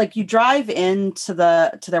nothing. Like you drive into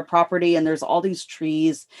their property and there's all these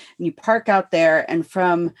trees and you park out there, and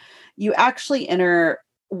you actually enter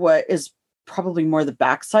what is probably more the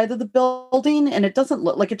backside of the building, and it doesn't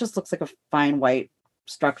look like, it just looks like a fine white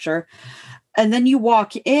structure. And then you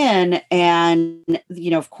walk in and,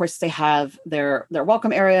 of course they have their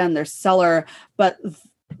welcome area and their cellar, but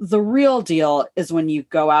the real deal is when you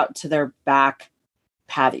go out to their back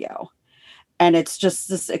patio. And it's just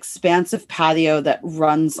this expansive patio that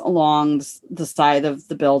runs along the side of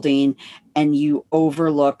the building, and you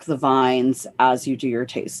overlook the vines as you do your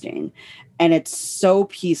tasting. And it's so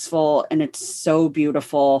peaceful and it's so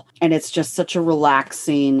beautiful. And it's just such a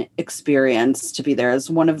relaxing experience to be there. It's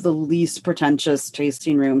one of the least pretentious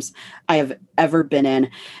tasting rooms I have ever been in.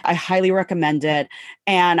 I highly recommend it.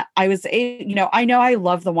 And I was, I know I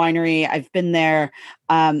love the winery. I've been there,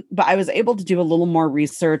 but I was able to do a little more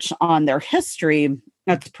research on their history.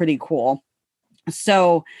 That's pretty cool.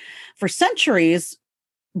 So for centuries,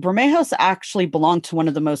 Bermejos actually belonged to one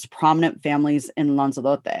of the most prominent families in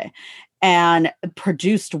Lanzarote and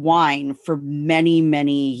produced wine for many,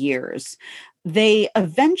 many years. They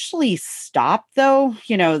eventually stopped, though.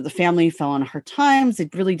 The family fell on hard times. They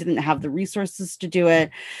really didn't have the resources to do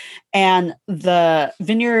it. And the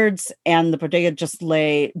vineyards and the bodega just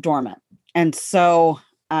lay dormant. And so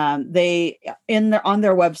on their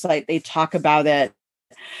website, they talk about it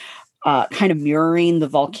kind of mirroring the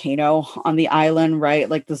volcano on the island, right?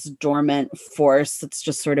 Like this dormant force that's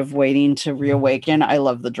just sort of waiting to reawaken. I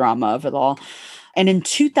love the drama of it all. And in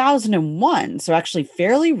 2001, so actually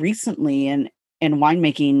fairly recently in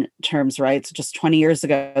winemaking terms, right? So just 20 years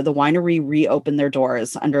ago, the winery reopened their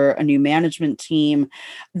doors under a new management team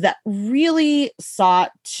that really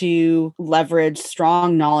sought to leverage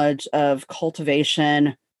strong knowledge of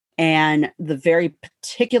cultivation and the very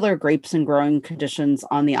particular grapes and growing conditions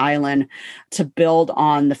on the island to build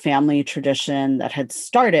on the family tradition that had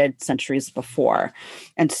started centuries before.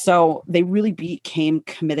 And so they really became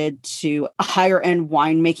committed to higher end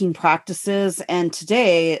winemaking practices. And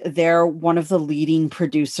today they're one of the leading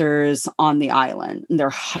producers on the island. And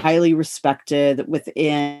they're highly respected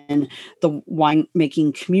within the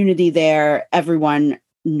winemaking community there. Everyone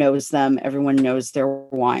knows them. Everyone knows their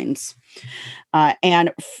wines.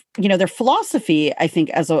 And their philosophy, I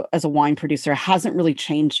think, as a wine producer hasn't really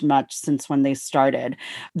changed much since when they started.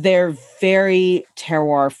 They're very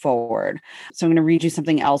terroir forward. So I'm going to read you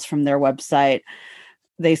something else from their website.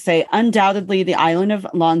 They say, undoubtedly, the island of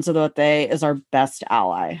Lanzarote is our best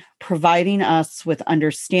ally, providing us with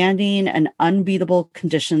understanding and unbeatable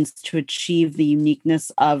conditions to achieve the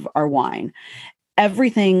uniqueness of our wine.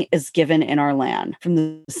 Everything is given in our land, from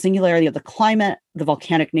the singularity of the climate, the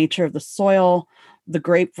volcanic nature of the soil, the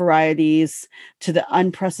grape varieties, to the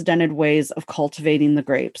unprecedented ways of cultivating the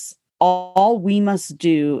grapes. All we must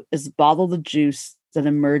do is bottle the juice that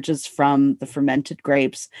emerges from the fermented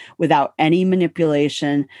grapes without any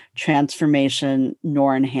manipulation, transformation,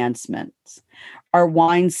 nor enhancements. Our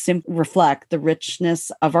wines simply reflect the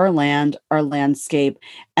richness of our land, our landscape,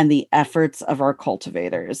 and the efforts of our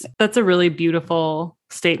cultivators. That's a really beautiful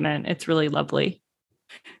statement. It's really lovely.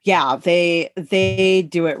 Yeah, they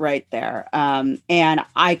do it right there. And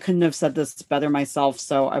I couldn't have said this better myself,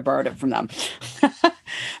 so I borrowed it from them.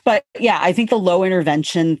 But yeah, I think the low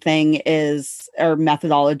intervention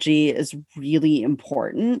methodology is really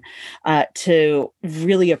important to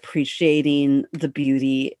really appreciating the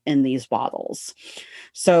beauty in these bottles.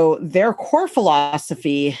 So their core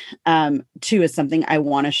philosophy, too, is something I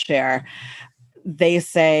want to share. They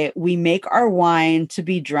say, we make our wine to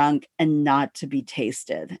be drunk and not to be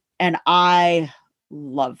tasted. And I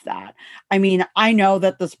love that. I mean, I know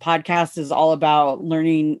that this podcast is all about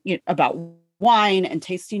learning about wine and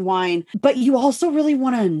tasting wine, but you also really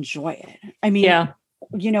want to enjoy it. I mean, yeah.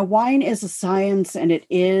 Wine is a science and it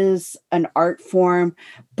is an art form,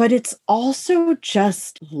 but it's also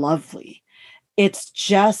just lovely. It's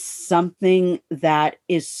just something that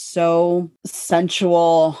is so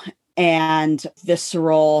sensual and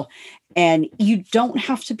visceral, and you don't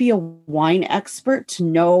have to be a wine expert to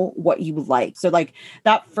know what you like. So like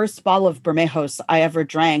that first bottle of Bermejos I ever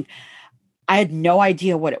drank, I had no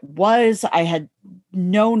idea what it was. I had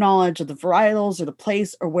no knowledge of the varietals or the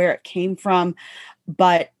place or where it came from,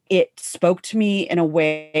 but it spoke to me in a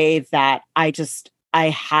way that I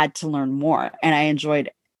had to learn more, and I enjoyed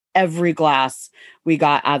every glass we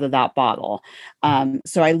got out of that bottle.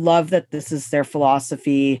 So I love that this is their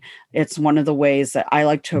philosophy. It's one of the ways that I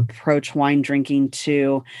like to approach wine drinking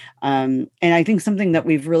too. And I think something that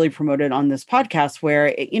we've really promoted on this podcast where,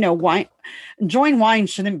 enjoying wine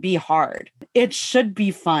shouldn't be hard. It should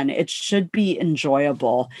be fun. It should be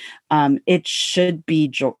enjoyable. It should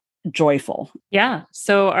be joyful. Yeah.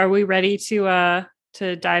 So are we ready to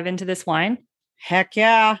dive into this wine? Heck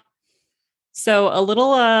yeah. So a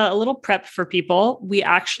little prep for people. We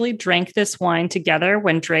actually drank this wine together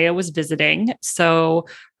when Drea was visiting. So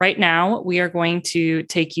right now we are going to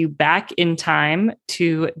take you back in time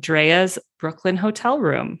to Drea's Brooklyn hotel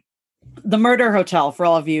room. The Murder Hotel, for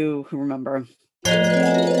all of you who remember.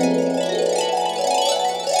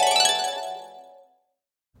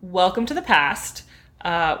 Welcome to the past.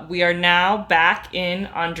 We are now back in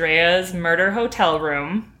Andrea's Murder Hotel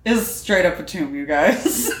room. It's straight up a tomb, you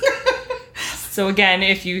guys. So again,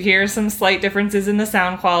 if you hear some slight differences in the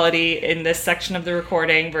sound quality in this section of the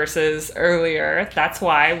recording versus earlier, that's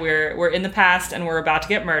why we're in the past and we're about to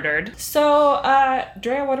get murdered. So,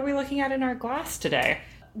 Drea, what are we looking at in our glass today?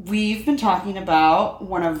 We've been talking about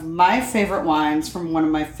one of my favorite wines from one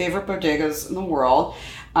of my favorite bodegas in the world.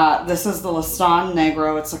 This is the Listan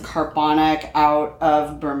Negro. It's a carbonic out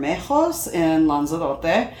of Bermejos in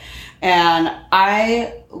Lanzarote. And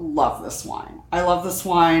I love this wine. I love this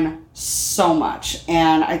wine so much.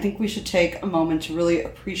 And I think we should take a moment to really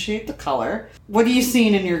appreciate the color. What are you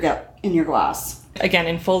seeing in your glass? Again,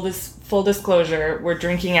 in full disclosure, we're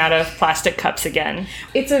drinking out of plastic cups again.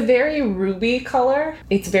 It's a very ruby color.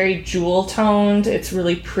 It's very jewel toned. It's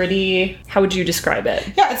really pretty. How would you describe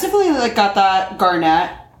it? Yeah, it's definitely like got that garnet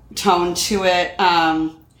tone to it. Okay,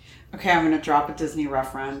 I'm going to drop a Disney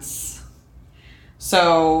reference.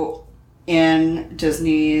 So in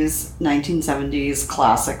Disney's 1970s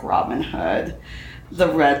classic Robin Hood, the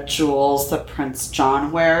red jewels that Prince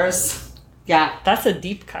John wears. Yeah. That's a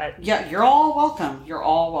deep cut. Yeah, you're all welcome. You're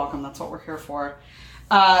all welcome. That's what we're here for.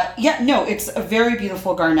 It's a very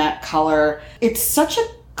beautiful garnet color. It's such a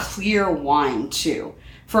clear wine, too,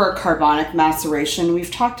 for a carbonic maceration.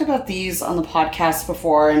 We've talked about these on the podcast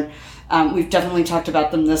before, and we've definitely talked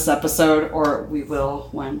about them this episode, or we will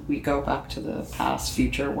when we go back to the past,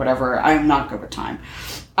 future, whatever. I'm not good with time.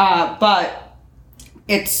 But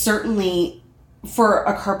it's certainly, for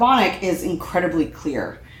a carbonic, is incredibly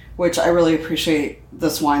clear, which I really appreciate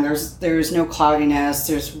this wine. There's no cloudiness.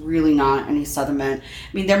 There's really not any sediment.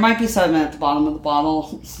 I mean, there might be sediment at the bottom of the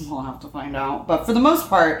bottle. We'll have to find out. But for the most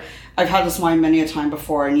part, I've had this wine many a time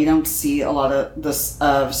before, and you don't see a lot of this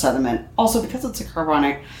sediment. Also, because it's a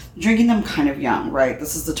carbonic, drinking them kind of young, right?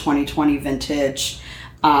 This is the 2020 vintage,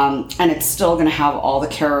 and it's still going to have all the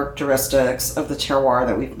characteristics of the terroir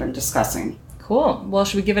that we've been discussing. Cool. Well,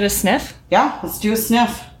 should we give it a sniff? Yeah, let's do a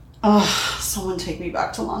sniff. Oh, someone take me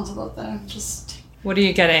back to Lanzarote. What are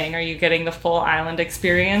you getting? Are you getting the full island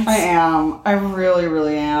experience? I am. I really,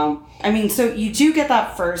 really am. I mean, so you do get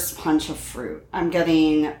that first punch of fruit. I'm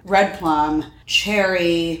getting red plum,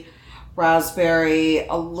 cherry, raspberry,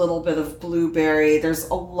 a little bit of blueberry. There's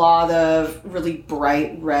a lot of really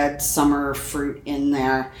bright red summer fruit in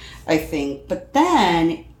there, I think. But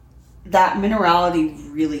then that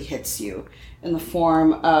minerality really hits you in the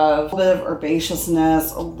form of a bit of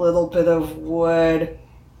herbaceousness, a little bit of wood.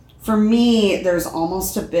 For me, there's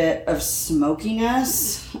almost a bit of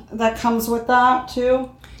smokiness that comes with that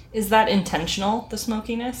too. Is that intentional, the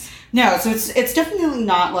smokiness? No, so it's definitely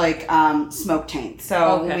not like smoke taint.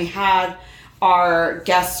 So okay. When we had our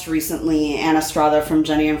guests recently, Anna Estrada from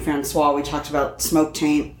Jenny and Francois, we talked about smoke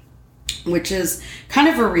taint, which is kind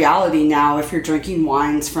of a reality now if you're drinking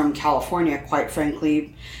wines from California, quite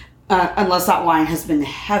frankly. Unless that wine has been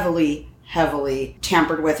heavily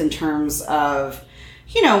tampered with in terms of,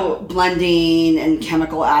 blending and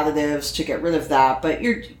chemical additives to get rid of that. But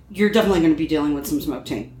you're definitely going to be dealing with some smoke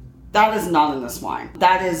taint. That is not in this wine.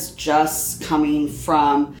 That is just coming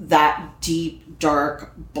from that deep,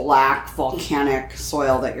 dark, black, volcanic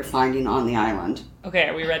soil that you're finding on the island. Okay,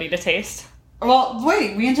 are we ready to taste? Well,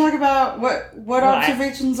 wait, we can talk about what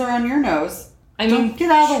observations are on your nose. I mean, don't get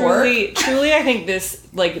out of the work. Truly, I think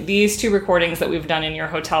these two recordings that we've done in your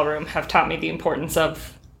hotel room have taught me the importance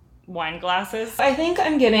of wine glasses. I think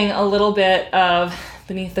I'm getting a little bit of,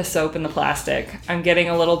 beneath the soap and the plastic, I'm getting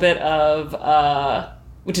a little bit of,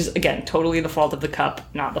 which is, again, totally the fault of the cup,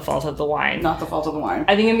 not the fault of the wine. Not the fault of the wine.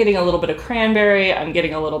 I think I'm getting a little bit of cranberry. I'm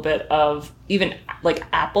getting a little bit of even,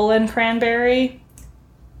 apple and cranberry.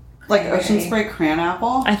 Like Ocean Spray cran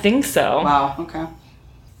apple? I think so. Wow, okay.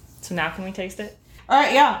 So now can we taste it? All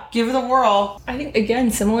right, yeah, give it a whirl. I think,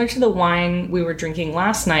 again, similar to the wine we were drinking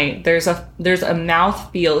last night, there's a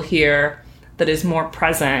mouthfeel here that is more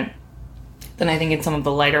present than I think in some of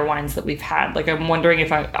the lighter wines that we've had. Like, I'm wondering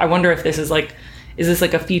if I wonder if this is this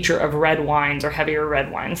like a feature of red wines or heavier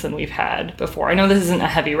red wines than we've had before? I know this isn't a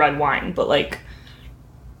heavy red wine, but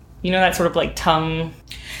that sort of tongue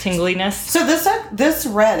tingliness. So this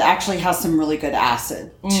red actually has some really good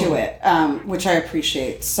acid to it, which I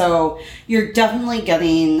appreciate. So you're definitely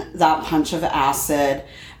getting that punch of acid,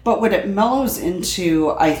 but what it mellows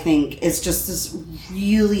into, I think, is just this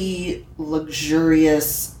really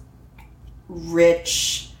luxurious,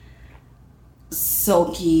 rich,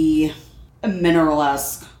 silky,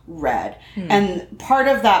 mineral-esque red. And part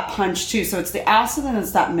of that punch too, so it's the acid and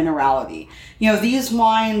it's that minerality. These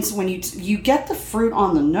wines, when you get the fruit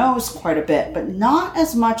on the nose quite a bit, but not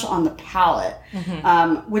as much on the palate,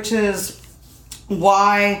 which is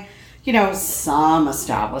why, some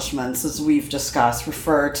establishments, as we've discussed,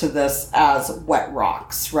 refer to this as wet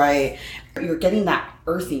rocks, right? You're getting that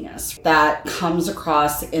earthiness that comes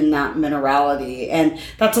across in that minerality. And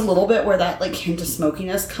that's a little bit where that like hint of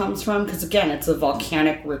smokiness comes from, because again, it's a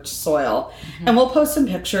volcanic rich soil. Mm-hmm. And we'll post some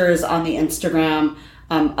pictures on the Instagram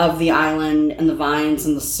of the island and the vines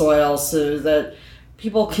and the soil so that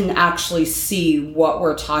people can actually see what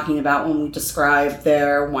we're talking about when we describe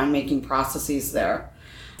their winemaking processes there.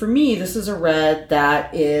 For me, this is a red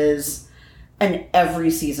that is an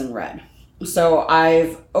every season red. So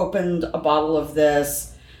I've opened a bottle of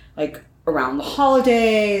this like around the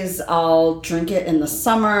holidays. I'll drink it in the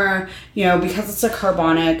summer, because it's a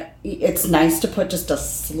carbonic. It's nice to put just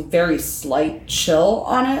a very slight chill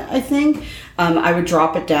on it, I think. I would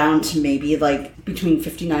drop it down to maybe like between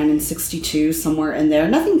 59 and 62, somewhere in there.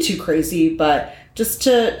 Nothing too crazy, but just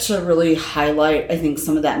to really highlight, I think,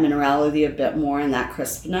 some of that minerality a bit more and that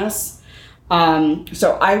crispness.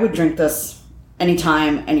 So I would drink this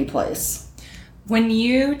anytime, any place. When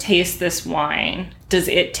you taste this wine, does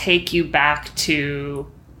it take you back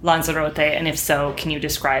to Lanzarote? And if so, can you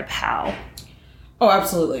describe how? Oh,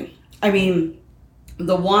 absolutely. I mean,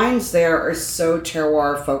 the wines there are so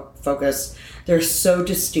terroir focused. They're so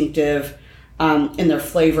distinctive in their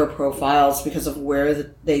flavor profiles because of where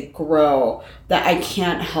they grow that I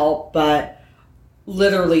can't help but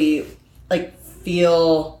literally like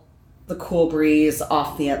feel the cool breeze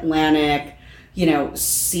off the Atlantic,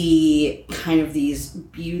 see kind of these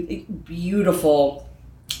beautiful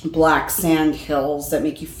black sand hills that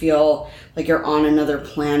make you feel like you're on another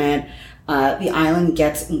planet. The island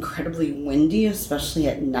gets incredibly windy, especially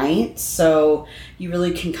at night, so you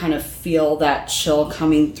really can kind of feel that chill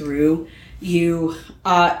coming through you.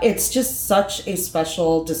 It's just such a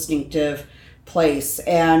special, distinctive place,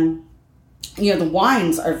 and the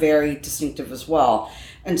wines are very distinctive as well.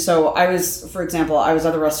 And so I was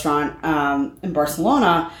at a restaurant in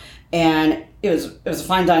Barcelona, and it was a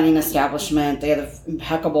fine dining establishment. They had an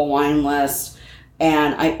impeccable wine list,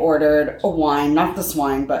 and I ordered a wine, not this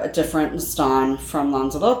wine, but a different Listan from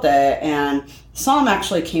Lanzarote. And Sam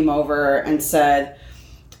actually came over and said,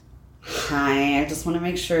 "Hi, I just want to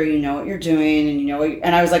make sure you know what you're doing, and you know what."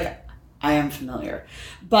 And I was like, "I am familiar,"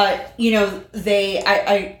 but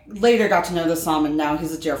I later got to know the Sam, and now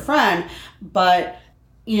he's a dear friend. But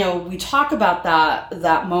we talk about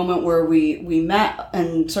that moment where we met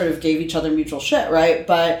and sort of gave each other mutual shit, right?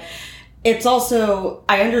 But it's also,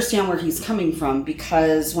 I understand where he's coming from,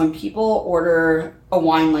 because when people order a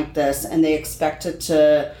wine like this and they expect it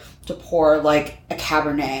to pour like a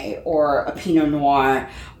Cabernet or a Pinot Noir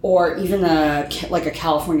or even a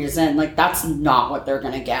California Zen, like that's not what they're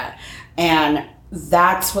going to get. And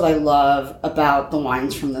that's what I love about the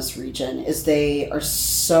wines from this region, is they are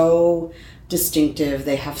so distinctive.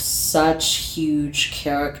 They have such huge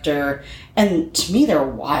character, and to me they're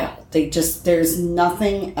wild. There's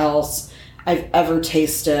nothing else I've ever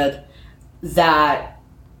tasted that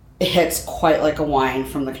hits quite like a wine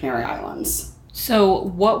from the Canary Islands. So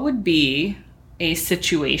what would be a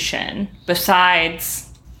situation besides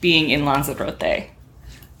being in Lanzarote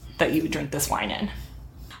that you would drink this wine in?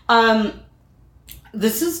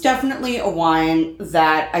 This is definitely a wine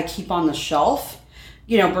that I keep on the shelf.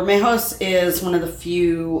 Bermejos is one of the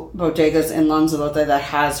few bodegas in Lanzarote that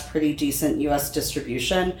has pretty decent U.S.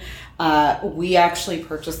 distribution. We actually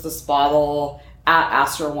purchased this bottle at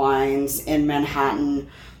Astor Wines in Manhattan.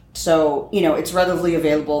 So, it's readily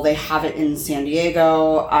available. They have it in San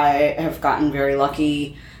Diego. I have gotten very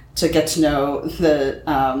lucky to get to know the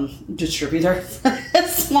distributor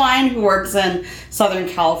this wine, who works in Southern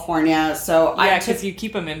California. So because you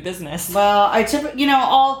keep them in business. Well,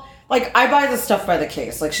 I buy this stuff by the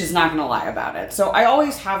case. Like, she's not going to lie about it. So I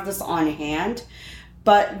always have this on hand.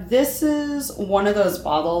 But this is one of those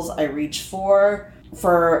bottles I reach for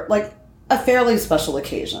like a fairly special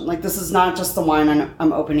occasion. Like, this is not just the wine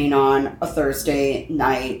I'm opening on a Thursday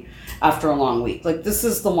night after a long week. Like, this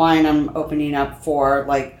is the wine I'm opening up for,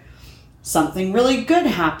 like, something really good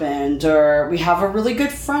happened, or we have a really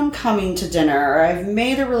good friend coming to dinner, or I've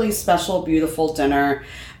made a really special, beautiful dinner.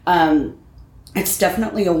 It's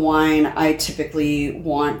definitely a wine I typically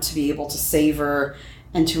want to be able to savor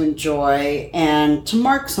and to enjoy and to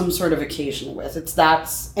mark some sort of occasion with.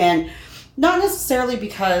 And not necessarily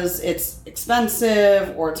because it's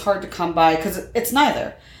expensive or it's hard to come by, because it's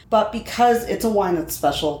neither, but because it's a wine that's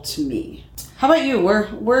special to me. How about you?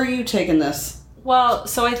 Where are you taking this? Well,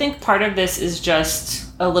 so I think part of this is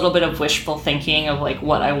just a little bit of wishful thinking of like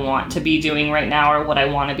what I want to be doing right now or what I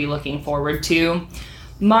want to be looking forward to.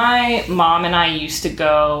 My mom and I used to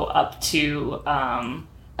go up to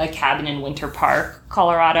a cabin in Winter Park,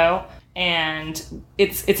 Colorado, and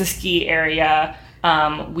it's a ski area.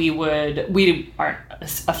 We aren't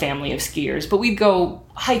a family of skiers, but we'd go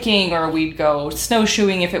hiking or we'd go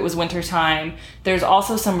snowshoeing if it was wintertime. There's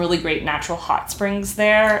also some really great natural hot springs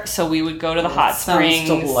there. So we would go to the hot springs.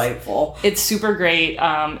 Sounds delightful. It's super great.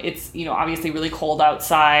 It's, obviously really cold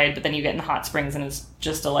outside, but then you get in the hot springs and it's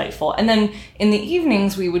just delightful. And then in the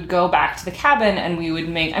evenings, we would go back to the cabin and we would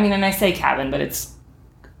make, and I say cabin, but it's,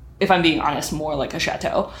 if I'm being honest, more like a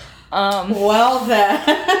chateau. Well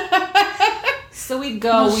then. So we'd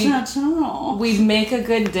go, we'd make a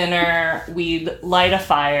good dinner, we'd light a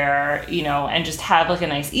fire, and just have like a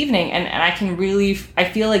nice evening. And I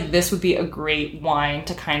feel like this would be a great wine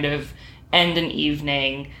to kind of end an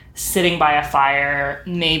evening sitting by a fire,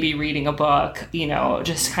 maybe reading a book,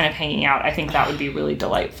 just kind of hanging out. I think that would be really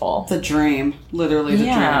delightful. The dream. Literally the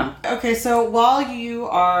dream. Okay, so while you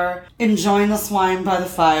are enjoying this wine by the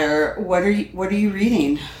fire, what are you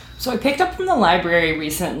reading? So I picked up from the library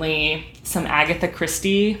recently some Agatha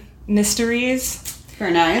Christie mysteries.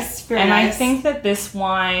 Very nice. I think that this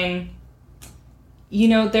wine,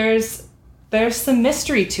 there's some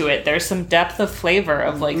mystery to it. There's some depth of flavor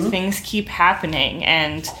of like things keep happening.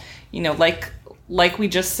 And, like we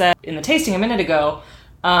just said in the tasting a minute ago,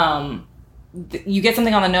 you get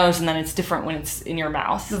something on the nose and then it's different when it's in your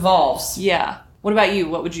mouth. It evolves. Yeah. What about you?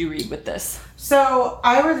 What would you read with this? So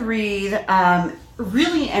I would read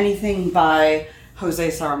really anything by Jose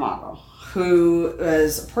Saramago, who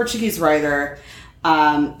is a Portuguese writer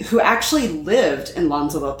who actually lived in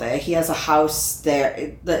Lanzarote. He has a house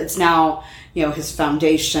there. It's now, his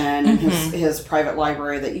foundation and his private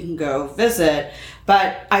library that you can go visit.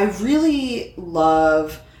 But I really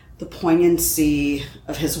love the poignancy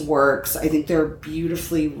of his works. I think they're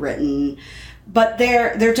beautifully written, but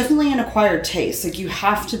they're definitely an acquired taste. Like, you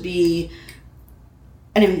have to be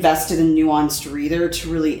an invested and nuanced reader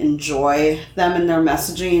to really enjoy them and their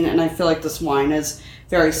messaging. And I feel like this wine is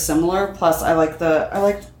very similar. Plus, I like the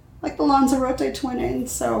Lanzarote twinning,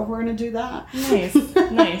 so we're gonna do that. Nice.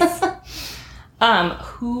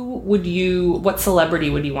 What celebrity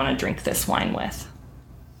would you want to drink this wine with?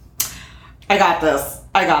 I got this.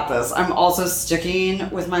 I'm also sticking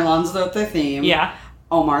with my Lanzarote theme. Yeah.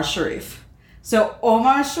 Omar Sharif. So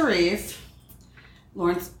Omar Sharif,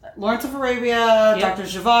 Lawrence of Arabia, yep. Dr.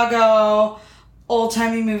 Zhivago,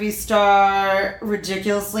 old-timey movie star,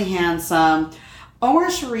 ridiculously handsome.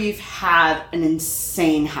 Omar Sharif had an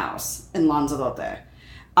insane house in Lanzarote.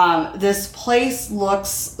 This place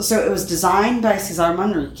it was designed by Cesar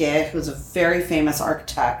Manrique, who's a very famous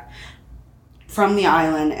architect from the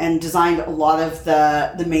island and designed a lot of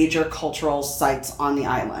the major cultural sites on the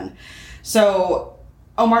island. So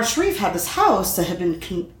Omar Sharif had this house that had been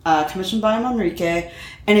commissioned by Manrique,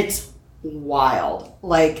 and it's wild.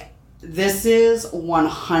 Like, this is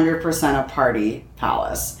 100% a party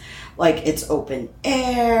palace. Like, it's open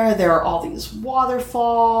air, there are all these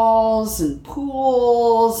waterfalls and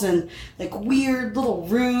pools and like weird little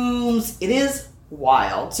rooms. It is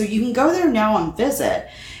wild. So you can go there now and visit,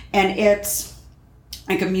 and it's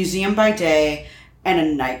like a museum by day and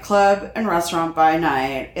a nightclub and restaurant by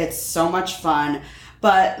night. It's so much fun.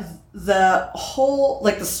 But the whole,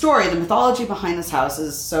 the story, the mythology behind this house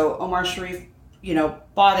is, so Omar Sharif,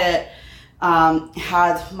 bought it,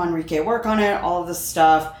 had Manrique work on it, all of this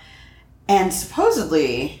stuff. And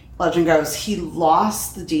supposedly, legend goes, he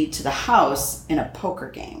lost the deed to the house in a poker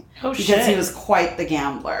game. Oh, shit. Because he was quite the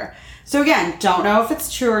gambler. So again, don't know if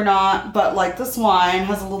it's true or not, but this wine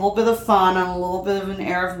has a little bit of fun and a little bit of an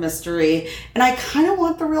air of mystery. And I kind of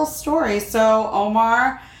want the real story. So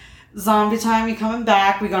Omar, zombie time, you coming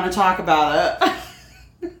back? We're going to talk about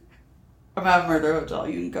it. I'm at Murder Hotel.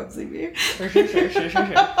 You can come see me.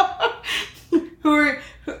 Sure.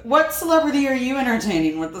 What celebrity are you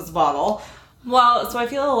entertaining with this bottle? Well, so I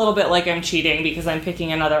feel a little bit like I'm cheating because I'm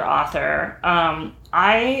picking another author.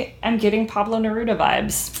 I am getting Pablo Neruda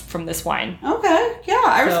vibes from this wine. Okay, yeah,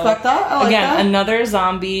 I respect that. I like that. Another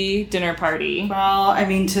zombie dinner party. Well,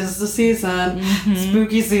 'tis the season,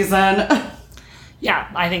 spooky season. Yeah,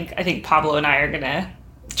 I think Pablo and I are gonna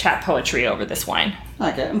chat poetry over this wine. I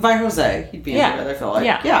like it. Invite Jose. He'd be into it, I feel like.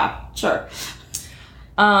 Yeah, sure.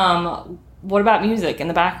 What about music in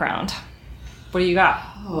the background? What do you got?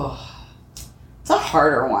 Oh, it's a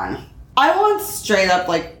harder one. I want straight up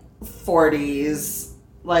 40s,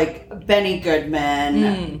 Benny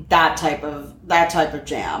Goodman, that type of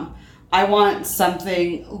jam. I want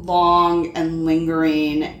something long and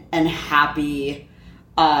lingering and happy.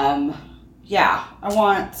 I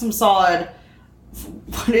want some solid.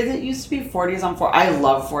 What did it used to be? 40s on 4. I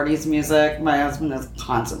love 40s music. My husband is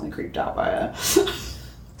constantly creeped out by it.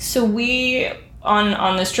 So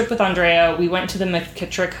on this trip with Andrea, we went to the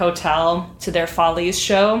McKittrick Hotel to their Follies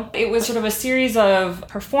show. It was sort of a series of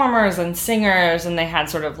performers and singers, and they had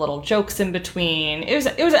sort of little jokes in between. It was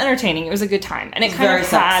entertaining. It was a good time, and it kind of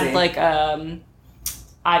had like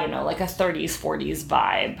I don't know, like a 30s 40s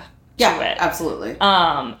vibe to it. Absolutely.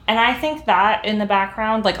 And I think that in the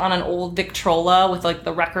background, like on an old Victrola with like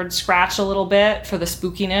the record scratch a little bit for the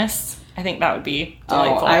spookiness, I think that would be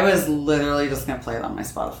delightful. Oh, I was literally just gonna play it on my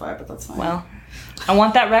Spotify, but that's fine. Well, I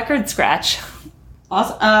want that record scratch.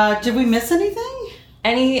 Awesome. Did we miss anything?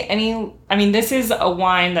 I mean, this is a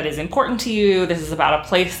wine that is important to you. This is about a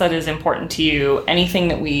place that is important to you. Anything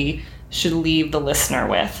that we should leave the listener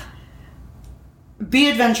with? Be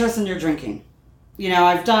adventurous in your drinking. You know,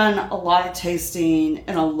 I've done a lot of tasting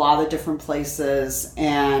in a lot of different places,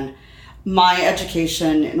 and my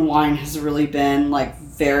education in wine has really been like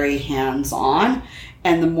very hands-on.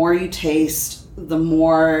 And the more you taste, the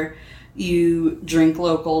more you drink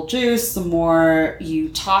local juice, the more you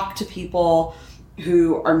talk to people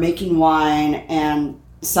who are making wine and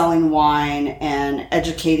selling wine and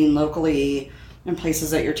educating locally in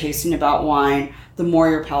places that you're tasting about wine, the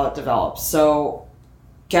more your palate develops. So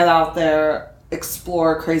get out there,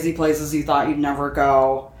 explore crazy places you thought you'd never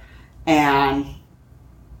go, and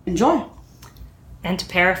enjoy. And to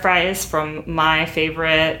paraphrase from my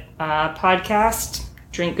favorite podcast,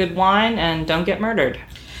 drink good wine and don't get murdered.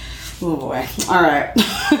 Oh boy. All right.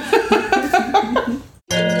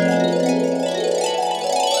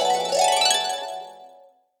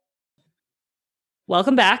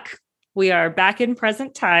 Welcome back. We are back in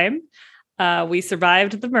present time. We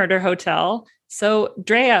survived the murder hotel. So,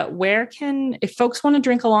 Drea, if folks want to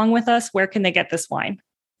drink along with us, where can they get this wine?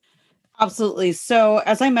 Absolutely. So,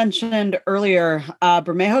 as I mentioned earlier,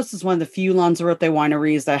 Bermejos is one of the few Lanzarote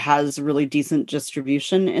wineries that has really decent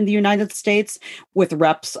distribution in the United States with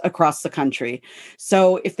reps across the country.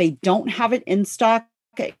 So, if they don't have it in stock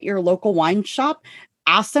at your local wine shop,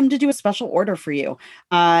 ask them to do a special order for you.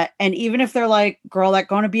 And even if they're like, girl, that's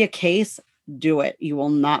going to be a case, do it. You will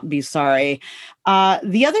not be sorry.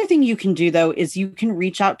 The other thing you can do, though, is you can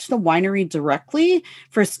reach out to the winery directly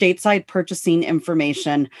for stateside purchasing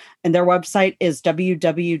information. And their website is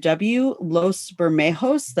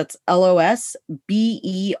www.losbermejos, that's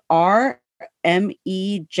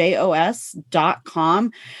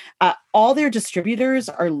LOSBERMEJOS.com. All their distributors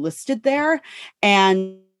are listed there.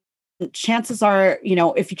 And chances are, you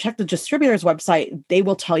know, if you check the distributor's website, they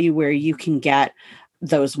will tell you where you can get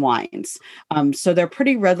those wines. So they're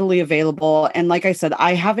pretty readily available. And like I said,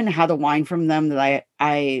 I haven't had a wine from them that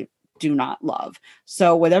I do not love.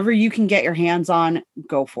 So whatever you can get your hands on,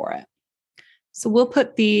 go for it. So we'll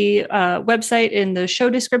put the website in the show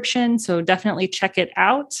description. So definitely check it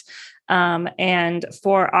out. And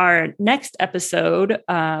for our next episode,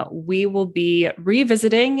 we will be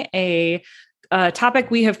revisiting a topic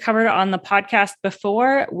we have covered on the podcast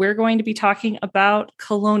before. We're going to be talking about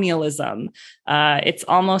colonialism. It's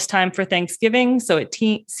almost time for Thanksgiving, so it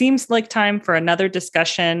seems like time for another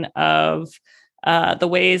discussion of the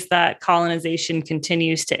ways that colonization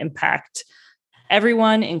continues to impact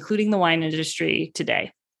everyone, including the wine industry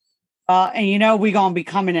today. And you know, we're going to be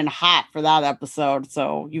coming in hot for that episode,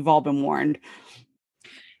 so you've all been warned.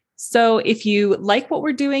 So if you like what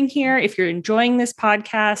we're doing here, if you're enjoying this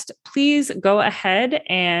podcast, please go ahead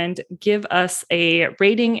and give us a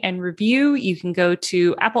rating and review. You can go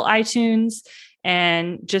to Apple iTunes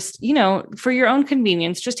and just, you know, for your own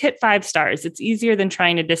convenience, just hit 5 stars. It's easier than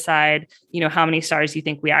trying to decide, you know, how many stars you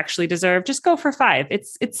think we actually deserve. Just go for 5.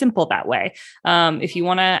 It's simple that way. If you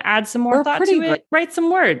want to add some more thought to it, write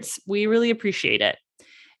some words. We really appreciate it.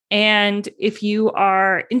 And if you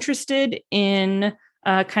are interested in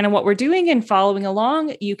kind of what we're doing and following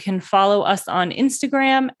along, you can follow us on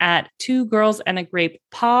Instagram at 2 Girls and a Grape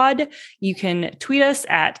Pod. You can tweet us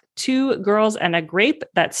at 2 Girls and a Grape.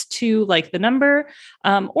 That's 2 like the number.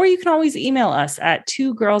 Or you can always email us at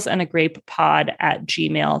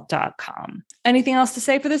 2girlsandagrapepod@gmail.com. Anything else to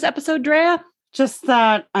say for this episode, Drea? Just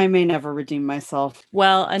that I may never redeem myself.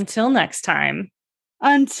 Well, until next time.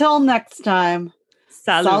 Until next time.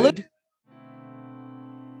 Salud.